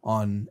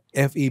on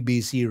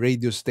FEBC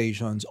radio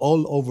stations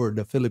all over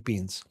the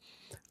Philippines.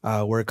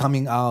 We're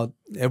coming out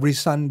every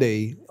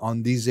Sunday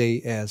on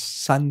DZS,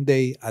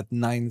 Sunday at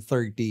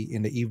 9:30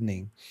 in the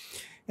evening.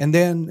 And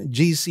then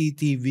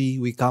GCTV,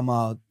 we come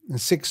out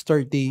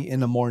 6:30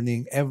 in the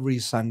morning every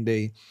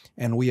Sunday,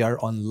 and we are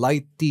on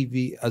Light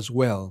TV as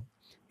well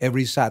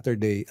every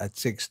Saturday at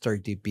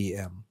 6:30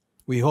 p.m.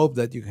 We hope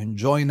that you can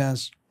join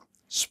us.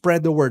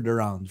 Spread the word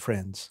around,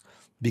 friends,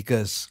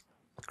 because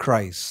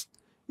Christ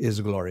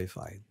is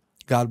glorified.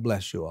 God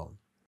bless you all.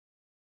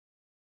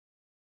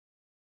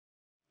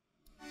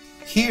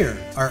 Here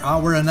are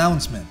our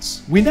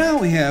announcements. We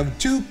now have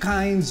two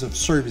kinds of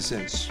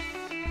services.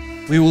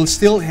 We will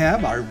still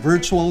have our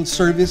virtual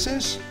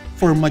services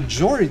for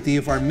majority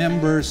of our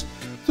members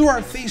through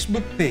our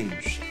Facebook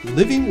page,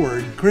 Living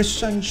Word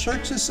Christian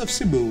Churches of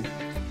Cebu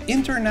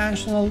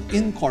International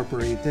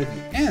Incorporated,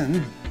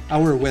 and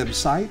our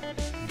website,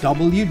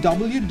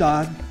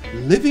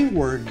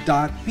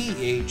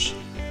 www.livingword.ph,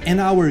 and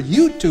our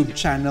YouTube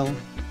channel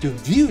to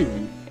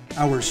view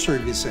our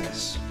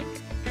services.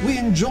 We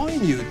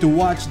enjoin you to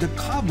watch the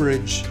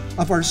coverage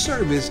of our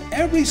service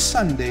every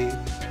Sunday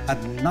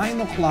at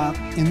 9 o'clock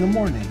in the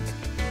morning.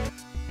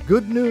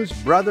 Good news,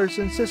 brothers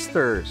and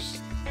sisters!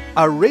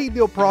 Our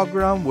radio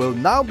program will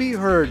now be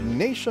heard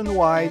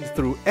nationwide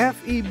through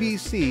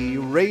FEBC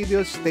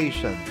radio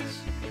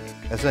stations.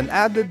 As an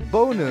added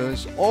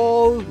bonus,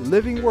 all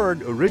Living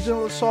Word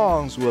original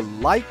songs will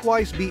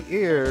likewise be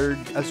aired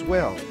as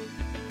well.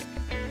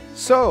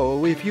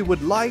 So, if you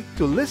would like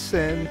to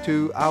listen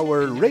to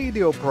our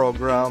radio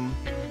program,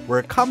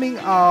 we're coming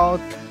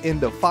out in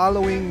the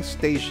following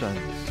stations: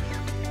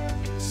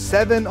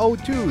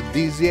 702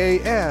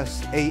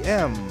 DZAS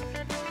AM,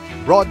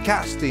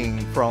 broadcasting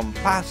from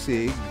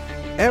Pasig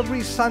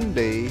every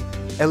Sunday,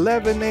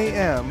 11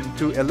 a.m.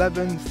 to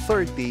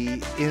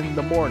 11:30 in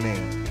the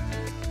morning.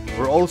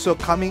 We're also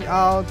coming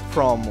out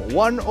from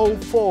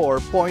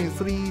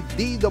 104.3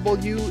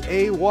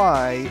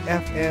 DWAY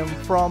FM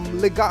from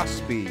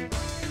Legazpi.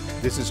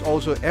 This is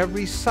also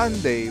every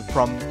Sunday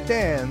from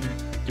 10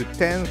 to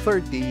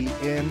 10:30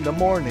 in the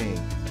morning.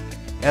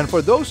 And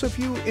for those of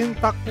you in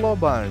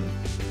Tacloban,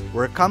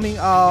 we're coming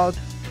out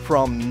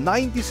from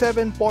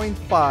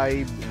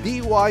 97.5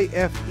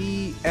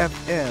 DYFE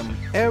FM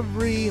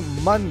every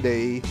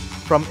Monday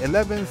from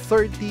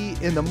 11:30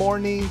 in the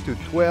morning to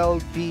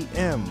 12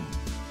 p.m.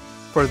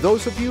 For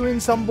those of you in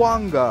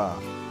Zamboanga,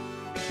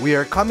 we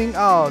are coming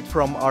out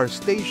from our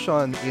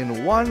station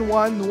in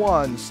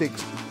 1116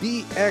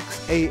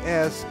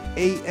 DXAS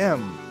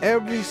AM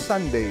every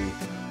Sunday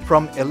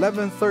from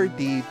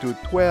 11:30 to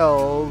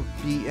 12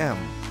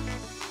 p.m.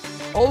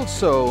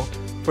 Also,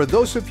 for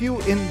those of you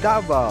in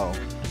Davao,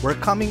 we're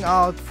coming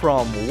out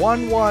from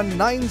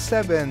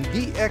 1197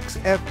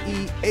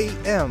 DXFE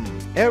AM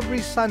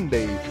every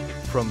Sunday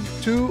from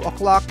 2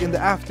 o'clock in the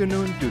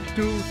afternoon to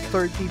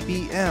 2:30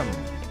 p.m.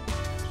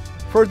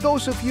 For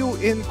those of you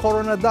in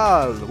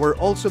Coronadal, we're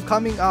also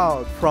coming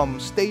out from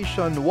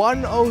station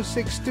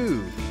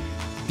 1062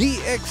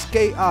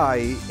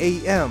 DXKI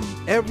AM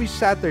every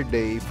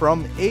Saturday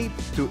from 8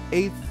 to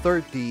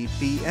 8:30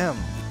 p.m.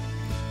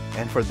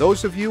 And for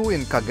those of you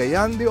in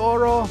Cagayan de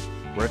Oro,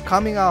 we're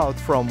coming out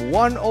from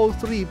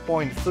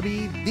 103.3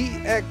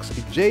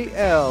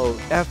 DXJL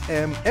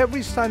FM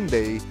every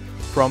Sunday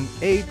from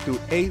 8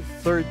 to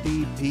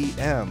 8:30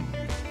 p.m.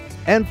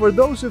 And for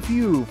those of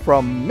you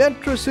from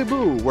Metro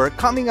Cebu, we're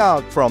coming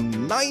out from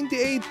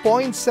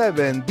 98.7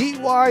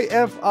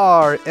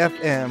 DYFR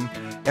FM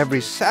every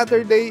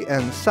Saturday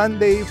and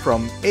Sunday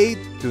from 8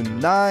 to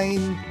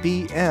 9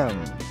 p.m.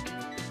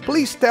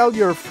 Please tell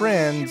your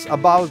friends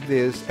about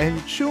this and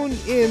tune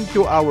in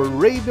to our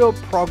radio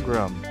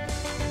program.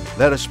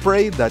 Let us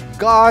pray that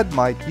God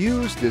might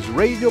use this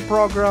radio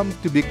program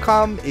to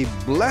become a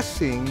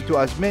blessing to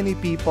as many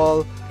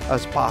people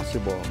as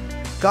possible.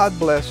 God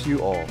bless you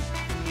all.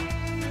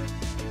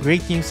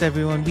 Great news,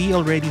 everyone. We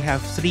already have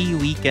 3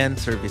 weekend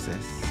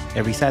services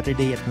every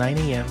Saturday at 9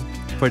 a.m.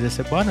 for the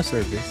Cebuano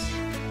service,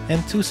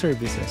 and 2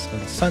 services on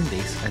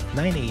Sundays at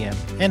 9 a.m.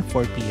 and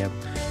 4 p.m.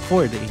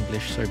 for the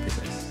English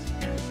services.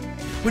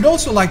 We'd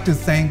also like to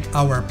thank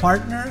our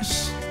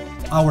partners,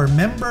 our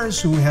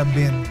members who have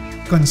been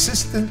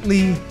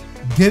consistently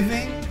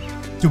giving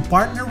to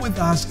partner with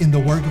us in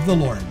the work of the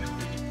Lord.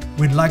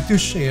 We'd like to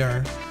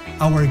share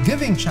our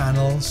giving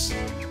channels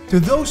to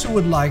those who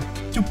would like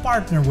to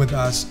partner with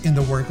us in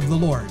the work of the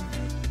Lord.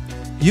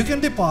 You can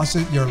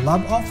deposit your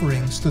love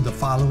offerings to the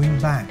following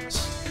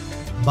banks: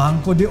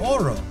 Banco de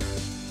Oro.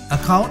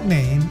 Account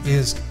name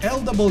is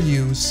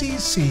LWCCCII.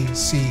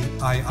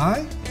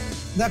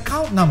 The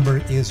account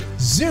number is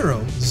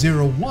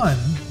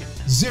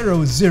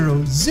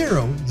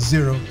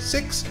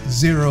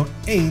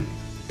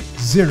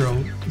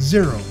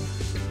 001-000-60800.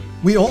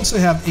 We also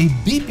have a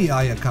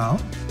BPI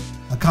account.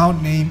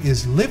 Account name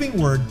is Living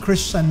Word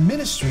Christian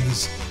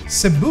Ministries,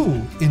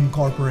 Cebu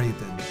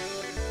Incorporated.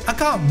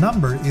 Account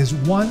number is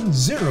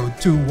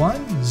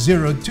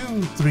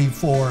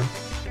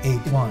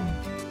 1021023481.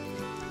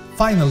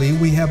 Finally,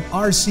 we have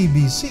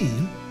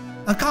RCBC.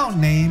 Account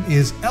name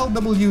is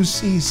LWCCCII.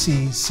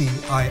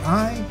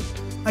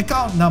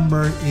 Account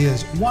number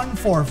is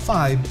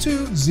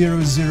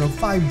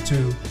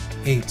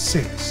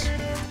 14520052886.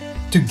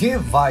 To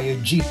give via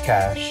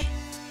GCash,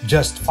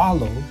 just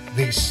follow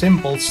these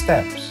simple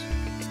steps.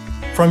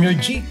 From your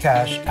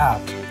GCash app,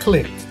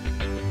 click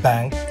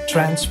Bank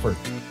Transfer.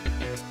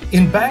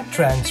 In Bank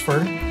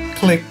Transfer,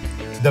 click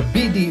the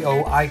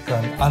BDO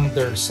icon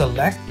under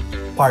Select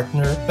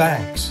Partner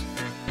Banks.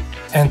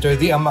 Enter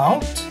the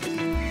amount.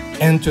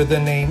 Enter the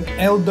name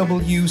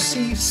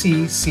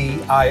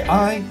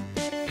LWCCCII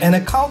and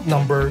account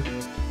number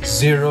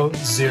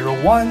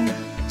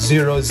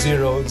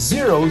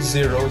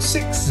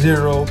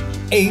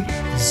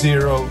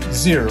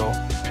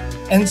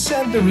 001000060,800 and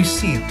send the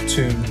receipt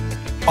to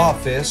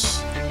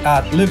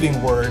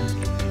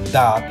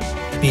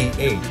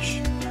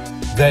office@livingword.ph.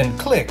 Then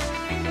click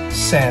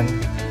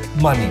Send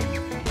Money.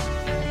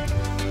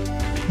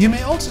 You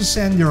may also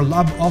send your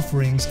love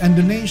offerings and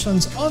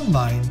donations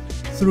online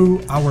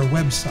through our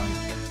website.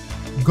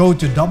 Go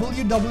to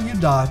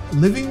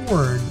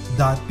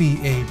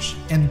www.livingword.ph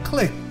and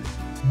click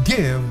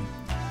Give,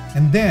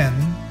 and then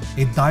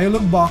a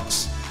dialog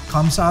box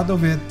comes out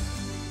of it.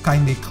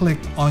 Kindly click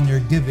on your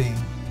giving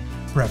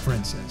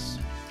preferences.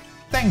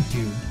 Thank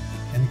you,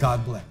 and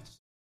God bless.